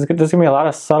 because there's going to be a lot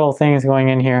of subtle things going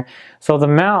in here. So the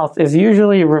mouth is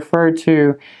usually referred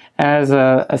to as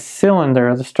a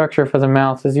cylinder. The structure for the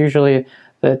mouth is usually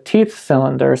the teeth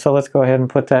cylinder. So let's go ahead and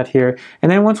put that here.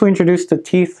 And then once we introduce the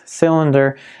teeth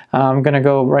cylinder, I'm going to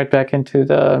go right back into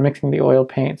the mixing the oil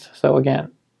paints. So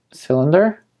again,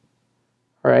 cylinder,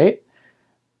 right?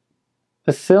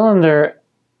 The cylinder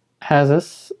has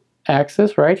this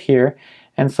axis right here,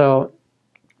 and so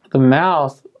the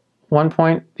mouth, one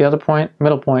point, the other point,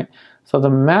 middle point. So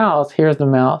the mouth, here's the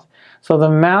mouth. So the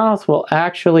mouth will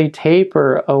actually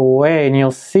taper away, and you'll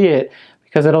see it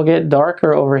because it'll get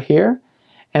darker over here,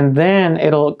 and then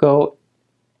it'll go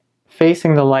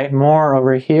facing the light more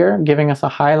over here, giving us a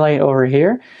highlight over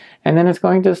here, and then it's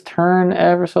going to turn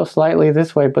ever so slightly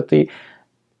this way, but the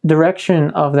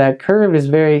direction of that curve is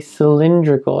very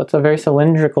cylindrical. It's a very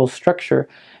cylindrical structure.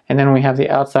 And then we have the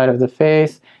outside of the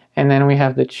face, and then we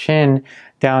have the chin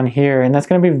down here, and that's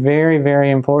going to be very,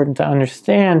 very important to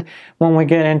understand when we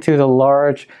get into the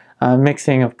large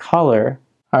mixing of color.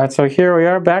 All right, so here we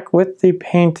are back with the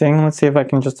painting. Let's see if I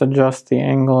can just adjust the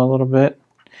angle a little bit.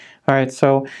 All right,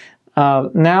 so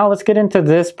now let's get into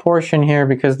this portion here,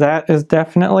 because that is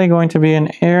definitely going to be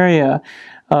an area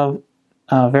of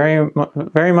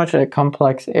very much a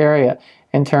complex area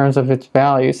in terms of its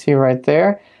value. See right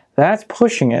there? That's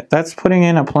pushing it. That's putting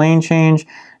in a plane change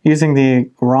using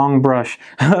the wrong brush.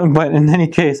 But in any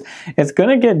case, it's going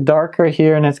to get darker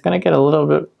here, and it's going to get a little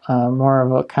bit more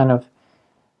of a kind of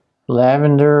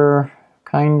lavender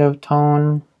kind of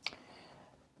tone.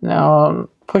 Now I'm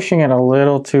pushing it a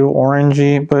little too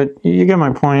orangey, but you get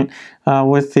my point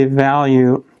with the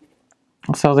value.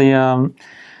 So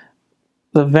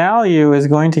the value is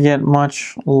going to get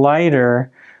much lighter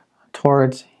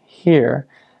towards here.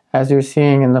 As you're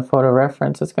seeing in the photo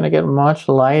reference, it's going to get much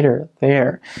lighter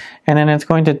there. And then it's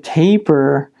going to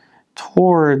taper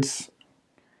towards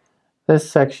this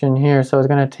section here. So it's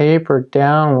going to taper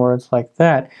downwards like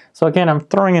that. So again, I'm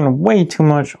throwing in way too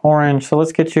much orange. So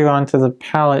let's get you onto the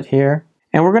palette here.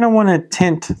 And we're going to want to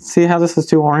tint. See how this is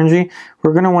too orangey?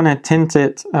 We're going to want to tint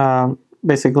it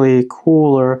basically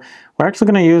cooler. We're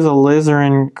actually going to use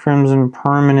Alizarin Crimson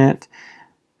Permanent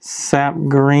Sap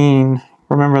Green.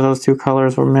 Remember, those two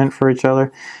colors were meant for each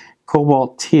other.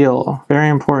 Cobalt Teal, very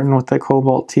important with the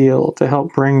Cobalt Teal to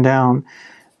help bring down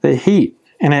the heat.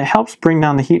 And it helps bring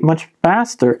down the heat much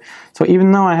faster. So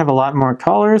even though I have a lot more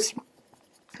colors,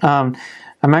 I'm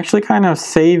actually kind of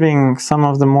saving some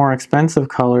of the more expensive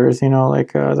colors, you know,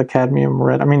 like the Cadmium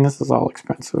Red. I mean, this is all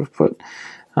expensive, but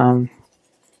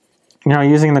you know,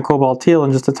 using the Cobalt Teal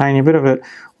and just a tiny bit of it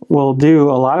will do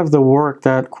a lot of the work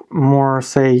that more,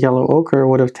 say, Yellow Ochre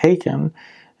would have taken.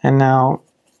 And now,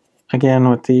 again,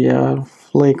 with the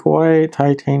Flake White,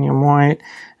 Titanium White.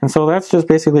 And so that's just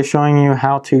basically showing you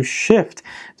how to shift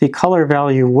the color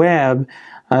value web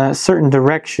a certain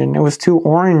direction. It was too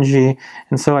orangey,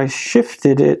 and so I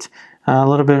shifted it a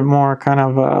little bit more kind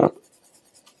of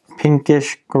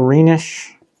pinkish,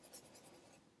 greenish.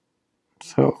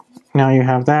 So now you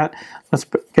have that. Let's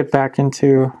get back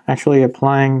into actually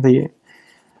applying the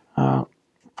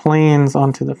planes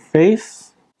onto the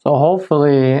face. So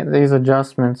hopefully these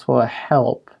adjustments will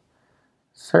help.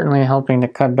 Certainly helping to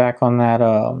cut back on that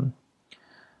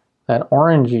that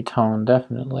orangey tone,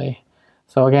 definitely.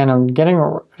 So again, I'm getting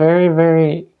very,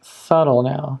 very subtle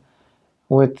now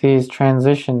with these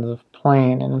transitions of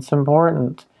plane, and it's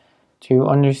important to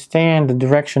understand the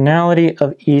directionality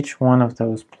of each one of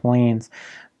those planes.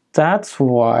 That's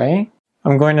why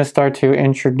I'm going to start to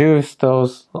introduce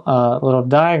those little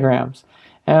diagrams.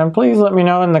 And please let me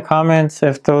know in the comments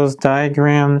if those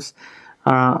diagrams,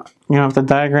 you know, if the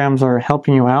diagrams are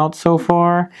helping you out so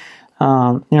far.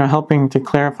 You know, helping to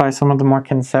clarify some of the more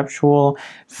conceptual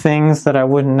things that I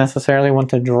wouldn't necessarily want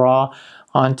to draw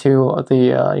onto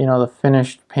the, you know, the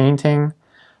finished painting.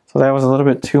 So that was a little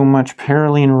bit too much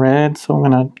Peryline Red, so I'm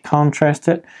going to contrast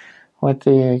it with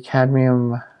the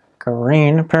Cadmium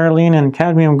Green. Peryline and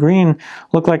Cadmium Green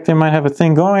look like they might have a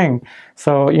thing going.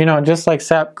 So, you know, just like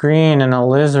Sap Green and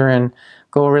Alizarin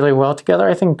go really well together,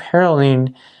 I think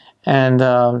Peryline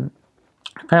and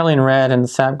Peryline Red and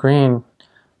Sap Green,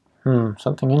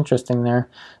 something interesting there.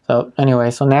 So anyway,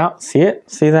 so now, see it?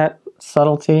 See that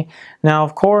subtlety? Now,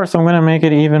 of course, I'm going to make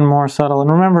it even more subtle.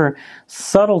 And remember,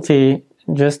 subtlety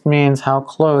just means how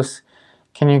close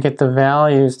can you get the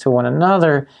values to one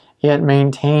another, yet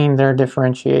maintain their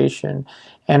differentiation.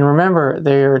 And remember,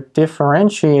 they're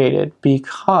differentiated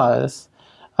because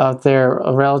of their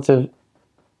relative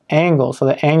angle. So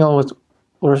the angle with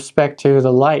respect to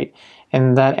the light.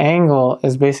 And that angle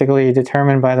is basically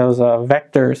determined by those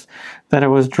vectors that I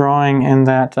was drawing in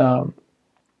that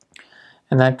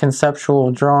conceptual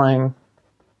drawing.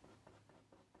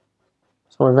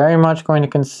 So we're very much going to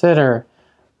consider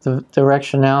the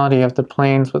directionality of the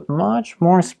planes with much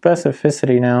more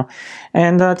specificity now.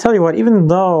 And tell you what, even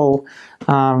though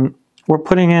we're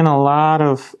putting in a lot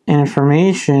of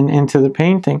information into the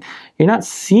painting, you're not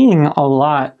seeing a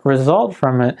lot result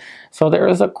from it. So there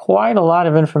is quite a lot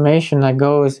of information that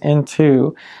goes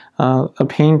into a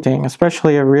painting,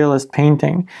 especially a realist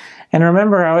painting. And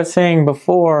remember, I was saying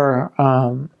before,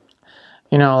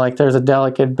 you know, like there's a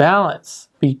delicate balance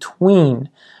between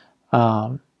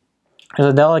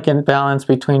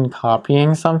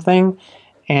copying something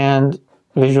and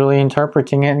visually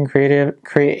interpreting it and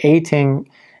creating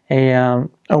a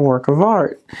work of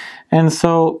art. And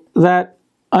so that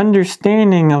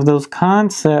understanding of those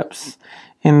concepts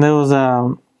in those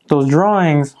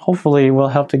drawings hopefully will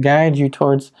help to guide you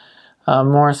towards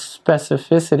more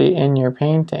specificity in your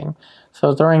painting.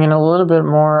 So throwing in a little bit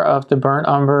more of the burnt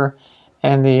umber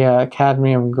and the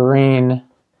cadmium green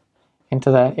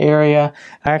into that area.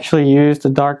 I actually used a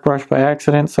dark brush by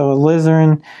accident, so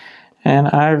alizarin and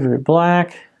ivory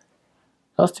black.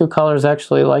 Those two colors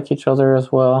actually like each other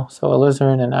as well, so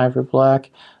alizarin and ivory black.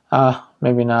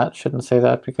 Maybe not, shouldn't say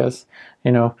that because,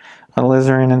 you know,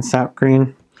 alizarin and sap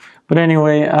green. But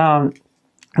anyway,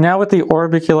 now with the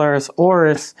Orbicularis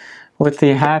oris, with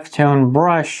the halftone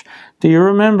brush, do you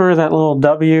remember that little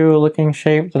W looking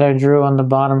shape that I drew on the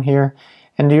bottom here?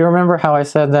 And do you remember how I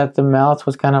said that the mouth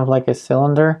was kind of like a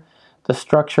cylinder? The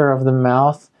structure of the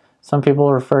mouth. Some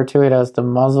people refer to it as the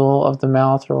muzzle of the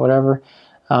mouth or whatever.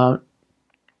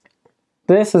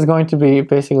 This is going to be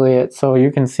basically it. So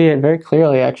you can see it very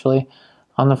clearly actually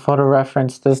on the photo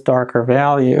reference, this darker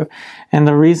value. And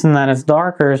the reason that it's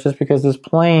darker is just because this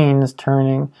plane is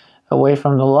turning away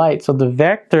from the light. So the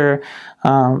vector,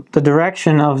 the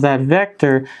direction of that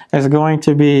vector is going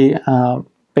to be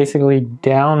basically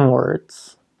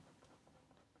downwards.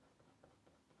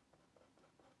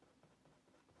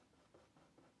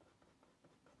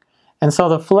 And so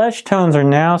the flesh tones are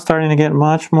now starting to get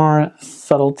much more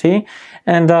subtlety.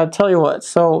 And tell you what,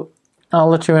 so I'll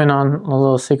let you in on a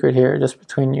little secret here, just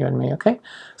between you and me, okay?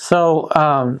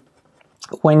 So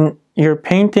when you're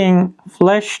painting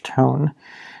flesh tone,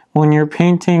 when you're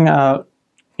painting,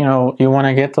 you know, you want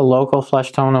to get the local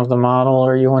flesh tone of the model,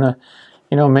 or you want to,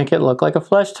 you know, make it look like a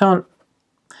flesh tone.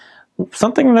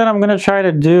 Something that I'm going to try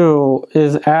to do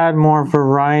is add more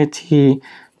variety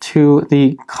to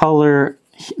the color,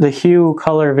 the hue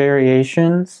color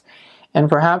variations, and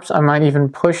perhaps I might even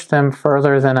push them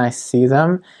further than I see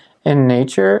them in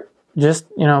nature, just,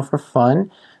 you know, for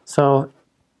fun. So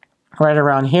right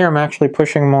around here, I'm actually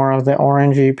pushing more of the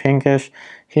orangey pinkish.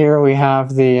 Here we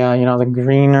have the, you know, the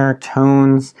greener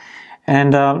tones.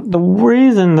 And the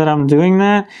reason that I'm doing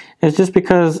that is just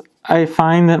because I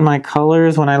find that my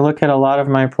colors, when I look at a lot of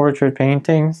my portrait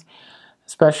paintings,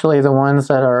 especially the ones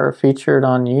that are featured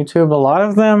on YouTube, a lot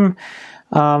of them,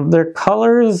 their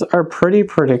colors are pretty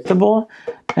predictable.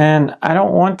 And I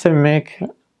don't want to make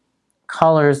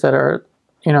colors that are,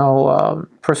 you know,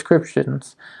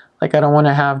 prescriptions. Like, I don't want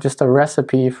to have just a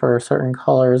recipe for certain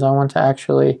colors. I want to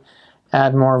actually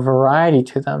add more variety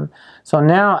to them. So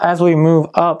now as we move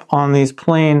up on these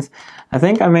planes, I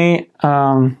think I may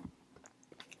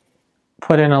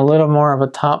put in a little more of a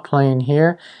top plane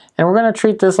here. And we're going to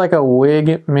treat this like a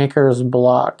wig maker's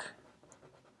block.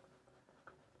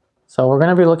 So we're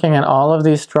going to be looking at all of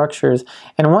these structures.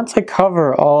 And once I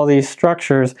cover all these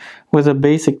structures with a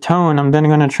basic tone, I'm then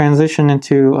going to transition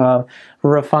into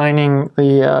refining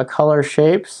the color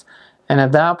shapes. And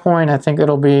at that point, I think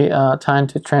it'll be time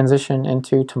to transition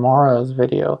into tomorrow's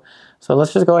video. So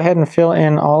let's just go ahead and fill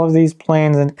in all of these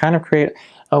planes and kind of create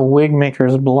a wig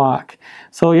maker's block.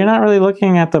 So you're not really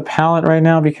looking at the palette right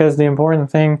now, because the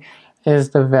important thing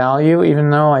is the value, even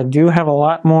though I do have a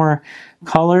lot more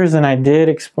colors, and I did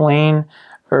explain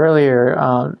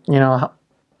earlier, you know,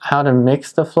 how to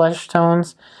mix the flesh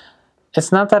tones.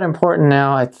 It's not that important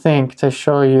now, I think, to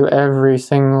show you every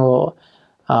single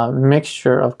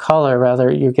mixture of color. Rather,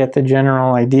 you get the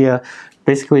general idea.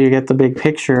 Basically, you get the big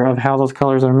picture of how those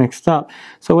colors are mixed up.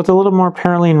 So with a little more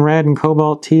Peryline Red and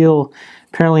Cobalt Teal,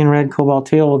 Peryline Red, Cobalt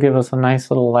Teal will give us a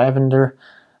nice little lavender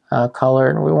color,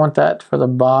 and we want that for the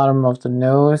bottom of the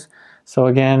nose. So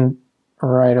again,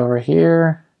 right over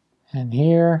here and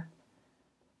here.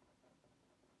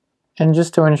 And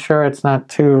just to ensure it's not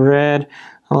too red,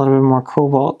 a little bit more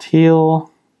Cobalt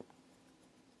Teal.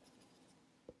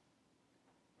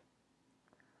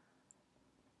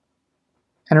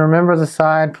 And remember the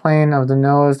side plane of the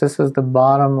nose. This is the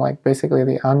bottom, like basically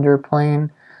the under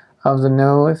plane of the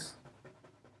nose.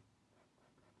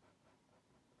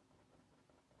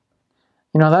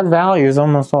 You know, that value is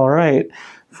almost all right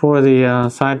for the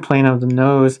side plane of the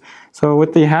nose. So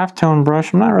with the halftone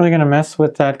brush, I'm not really going to mess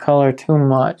with that color too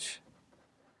much.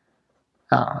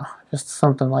 I don't know, just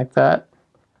something like that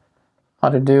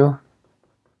ought to do.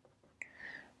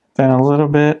 Then a little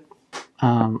bit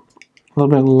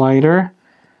lighter.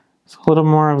 So a little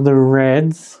more of the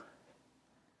reds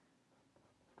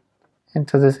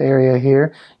into this area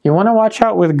here. You want to watch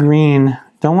out with green.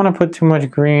 Don't want to put too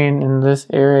much green in this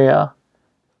area.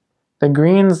 The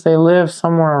greens, they live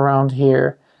somewhere around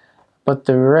here, but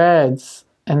the reds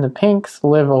and the pinks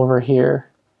live over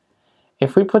here.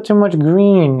 If we put too much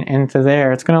green into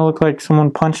there, it's going to look like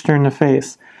someone punched her in the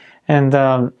face.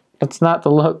 And it's not the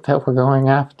look that we're going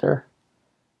after.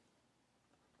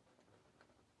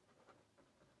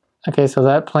 Okay, so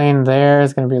that plane there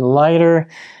is going to be lighter.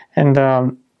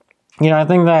 And you know, I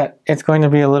think that it's going to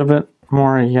be a little bit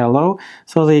more yellow.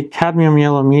 So the cadmium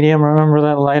yellow medium, remember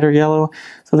that lighter yellow?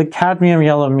 So the cadmium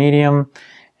yellow medium,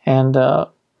 and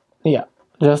yeah,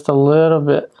 just a little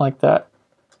bit like that.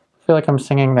 I feel like I'm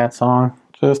singing that song,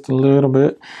 just a little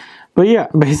bit. But yeah,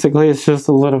 basically it's just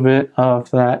a little bit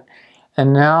of that.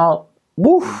 And now,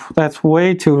 woof, that's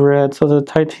way too red. So the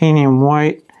titanium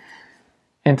white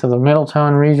into the middle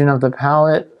tone region of the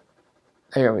palette.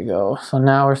 There we go. So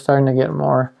now we're starting to get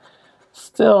more,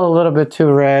 still a little bit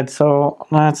too red. So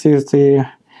let's use the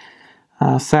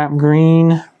sap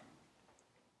green.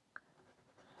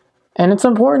 And it's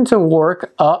important to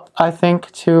work up, I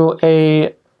think, to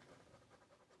a,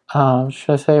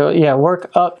 should I say, yeah,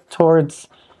 work up towards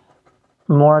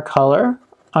more color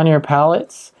on your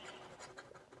palettes.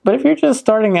 But if you're just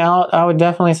starting out, I would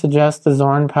definitely suggest the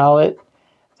Zorn palette.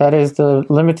 That is the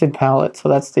limited palette. So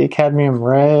that's the Cadmium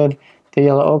Red, the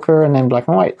Yellow Ochre, and then Black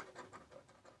and White.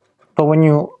 But when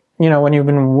when you've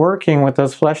been working with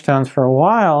those flesh tones for a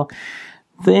while,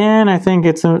 then I think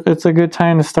it's a good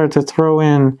time to start to throw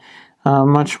in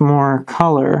much more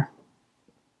color.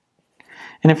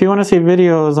 And if you want to see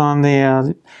videos on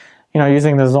the,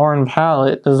 using the Zorn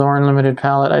palette, the Zorn limited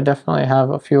palette, I definitely have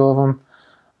a few of them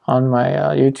on my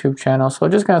YouTube channel. So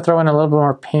just going to throw in a little bit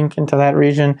more pink into that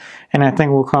region, and I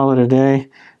think we'll call it a day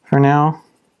for now.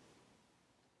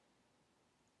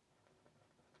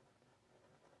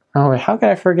 Oh wait, how could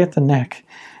I forget the neck?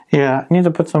 Yeah, I need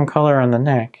to put some color on the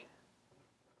neck.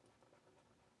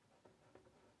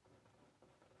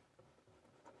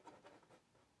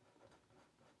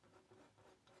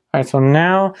 Alright, so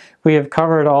now we have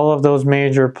covered all of those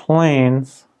major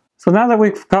planes. So now that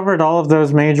we've covered all of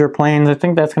those major planes, I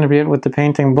think that's going to be it with the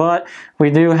painting, but we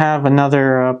do have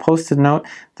another post-it note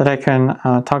that I can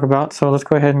talk about. So let's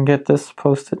go ahead and get this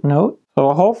post-it note.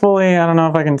 So hopefully, I don't know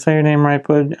if I can say your name right,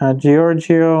 but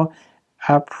Giorgio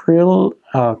April,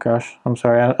 oh gosh, I'm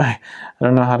sorry, I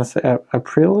don't know how to say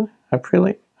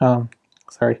Aprili.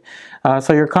 Sorry.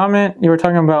 So your comment, you were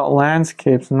talking about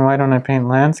landscapes, and why don't I paint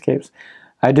landscapes?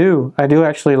 I do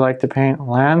actually like to paint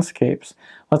landscapes.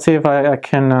 Let's see if I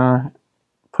can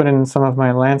put in some of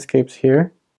my landscapes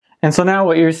here. And so now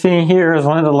what you're seeing here is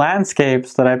one of the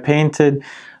landscapes that I painted.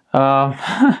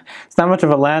 It's not much of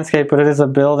a landscape, but it is a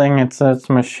building. It's a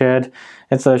shed.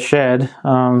 It's a shed.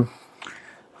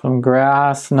 Some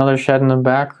grass, another shed in the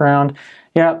background.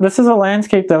 Yeah, this is a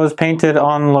landscape that was painted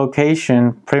on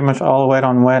location, pretty much all wet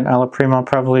on wet. Alla Prima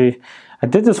probably, I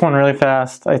did this one really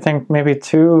fast. I think maybe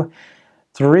 3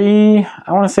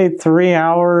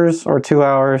 hours or 2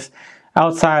 hours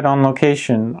outside on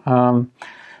location.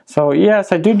 So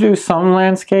yes, I do some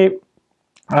landscape.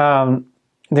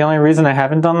 The only reason I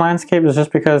haven't done landscape is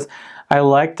just because I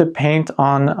like to paint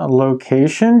on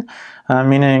location,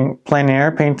 meaning plein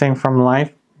air, painting from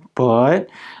life. But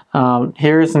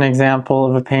here's an example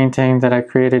of a painting that I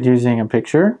created using a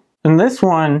picture. And this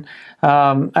one,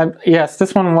 yes,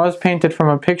 this one was painted from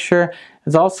a picture.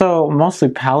 It's also mostly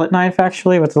palette knife,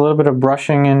 actually, with a little bit of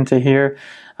brushing into here.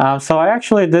 So I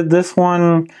actually did this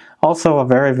one also a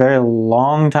very, very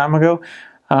long time ago.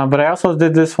 But I also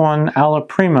did this one alla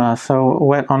prima, so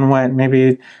wet on wet,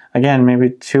 maybe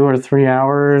 2 or 3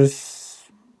 hours,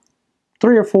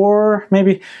 3 or 4,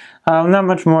 maybe, not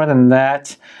much more than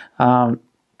that. And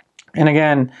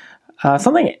again,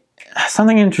 something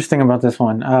interesting about this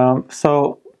one.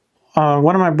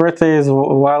 One of my birthdays a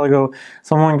while ago,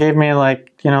 someone gave me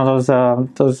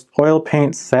those oil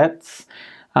paint sets,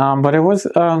 but it was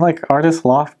like Artist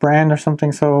Loft brand or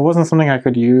something, so it wasn't something I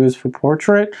could use for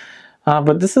portrait.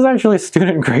 But this is actually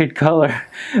student grade color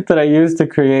that I used to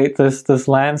create this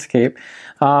landscape.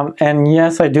 And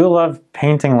yes, I do love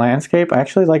painting landscape. I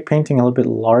actually like painting a little bit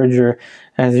larger,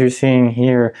 as you're seeing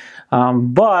here.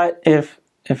 But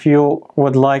if you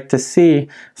would like to see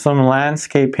some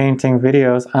landscape painting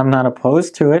videos, I'm not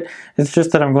opposed to it. It's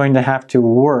just that I'm going to have to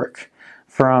work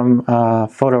from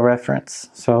photo reference.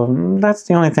 So that's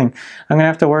the only thing. I'm going to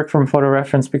have to work from photo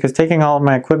reference because taking all of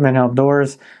my equipment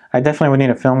outdoors, I definitely would need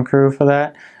a film crew for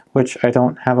that, which I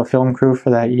don't have a film crew for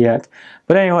that yet.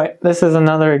 But anyway, this is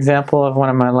another example of one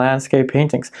of my landscape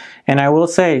paintings. And I will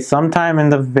say, sometime in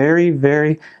the very,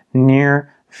 very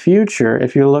near future,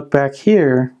 if you look back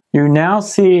here, you now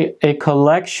see a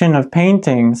collection of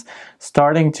paintings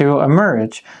starting to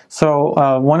emerge.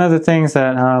 So one of the things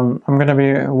that I'm going to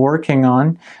be working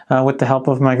on with the help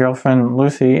of my girlfriend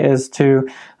Lucy is to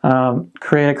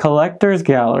create a collector's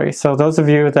gallery. So those of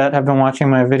you that have been watching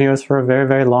my videos for a very,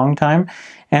 very long time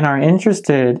and are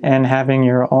interested in having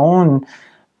your own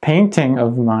painting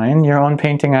of mine, your own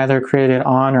painting either created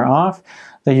on or off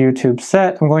the YouTube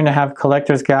set. I'm going to have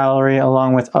collector's gallery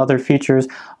along with other features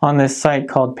on this site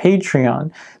called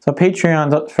Patreon. So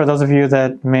Patreon, for those of you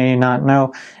that may not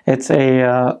know, it's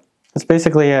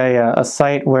basically a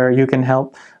site where you can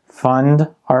help fund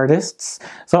artists.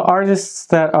 So artists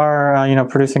that are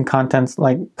producing content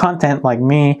like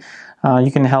me,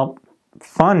 you can help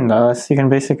fund us. You can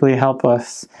basically help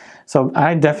us. So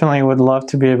I definitely would love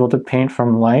to be able to paint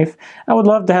from life. I would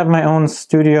love to have my own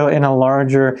studio in a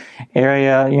larger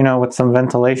area, with some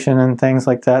ventilation and things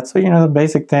like that. So, the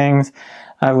basic things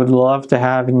I would love to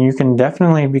have, and you can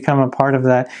definitely become a part of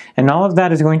that. And all of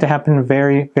that is going to happen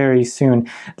very, very soon.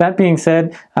 That being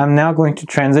said, I'm now going to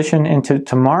transition into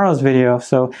tomorrow's video.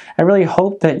 So I really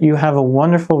hope that you have a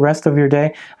wonderful rest of your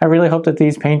day. I really hope that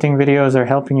these painting videos are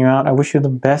helping you out. I wish you the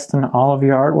best in all of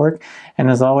your artwork.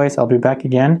 And as always, I'll be back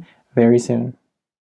again very soon.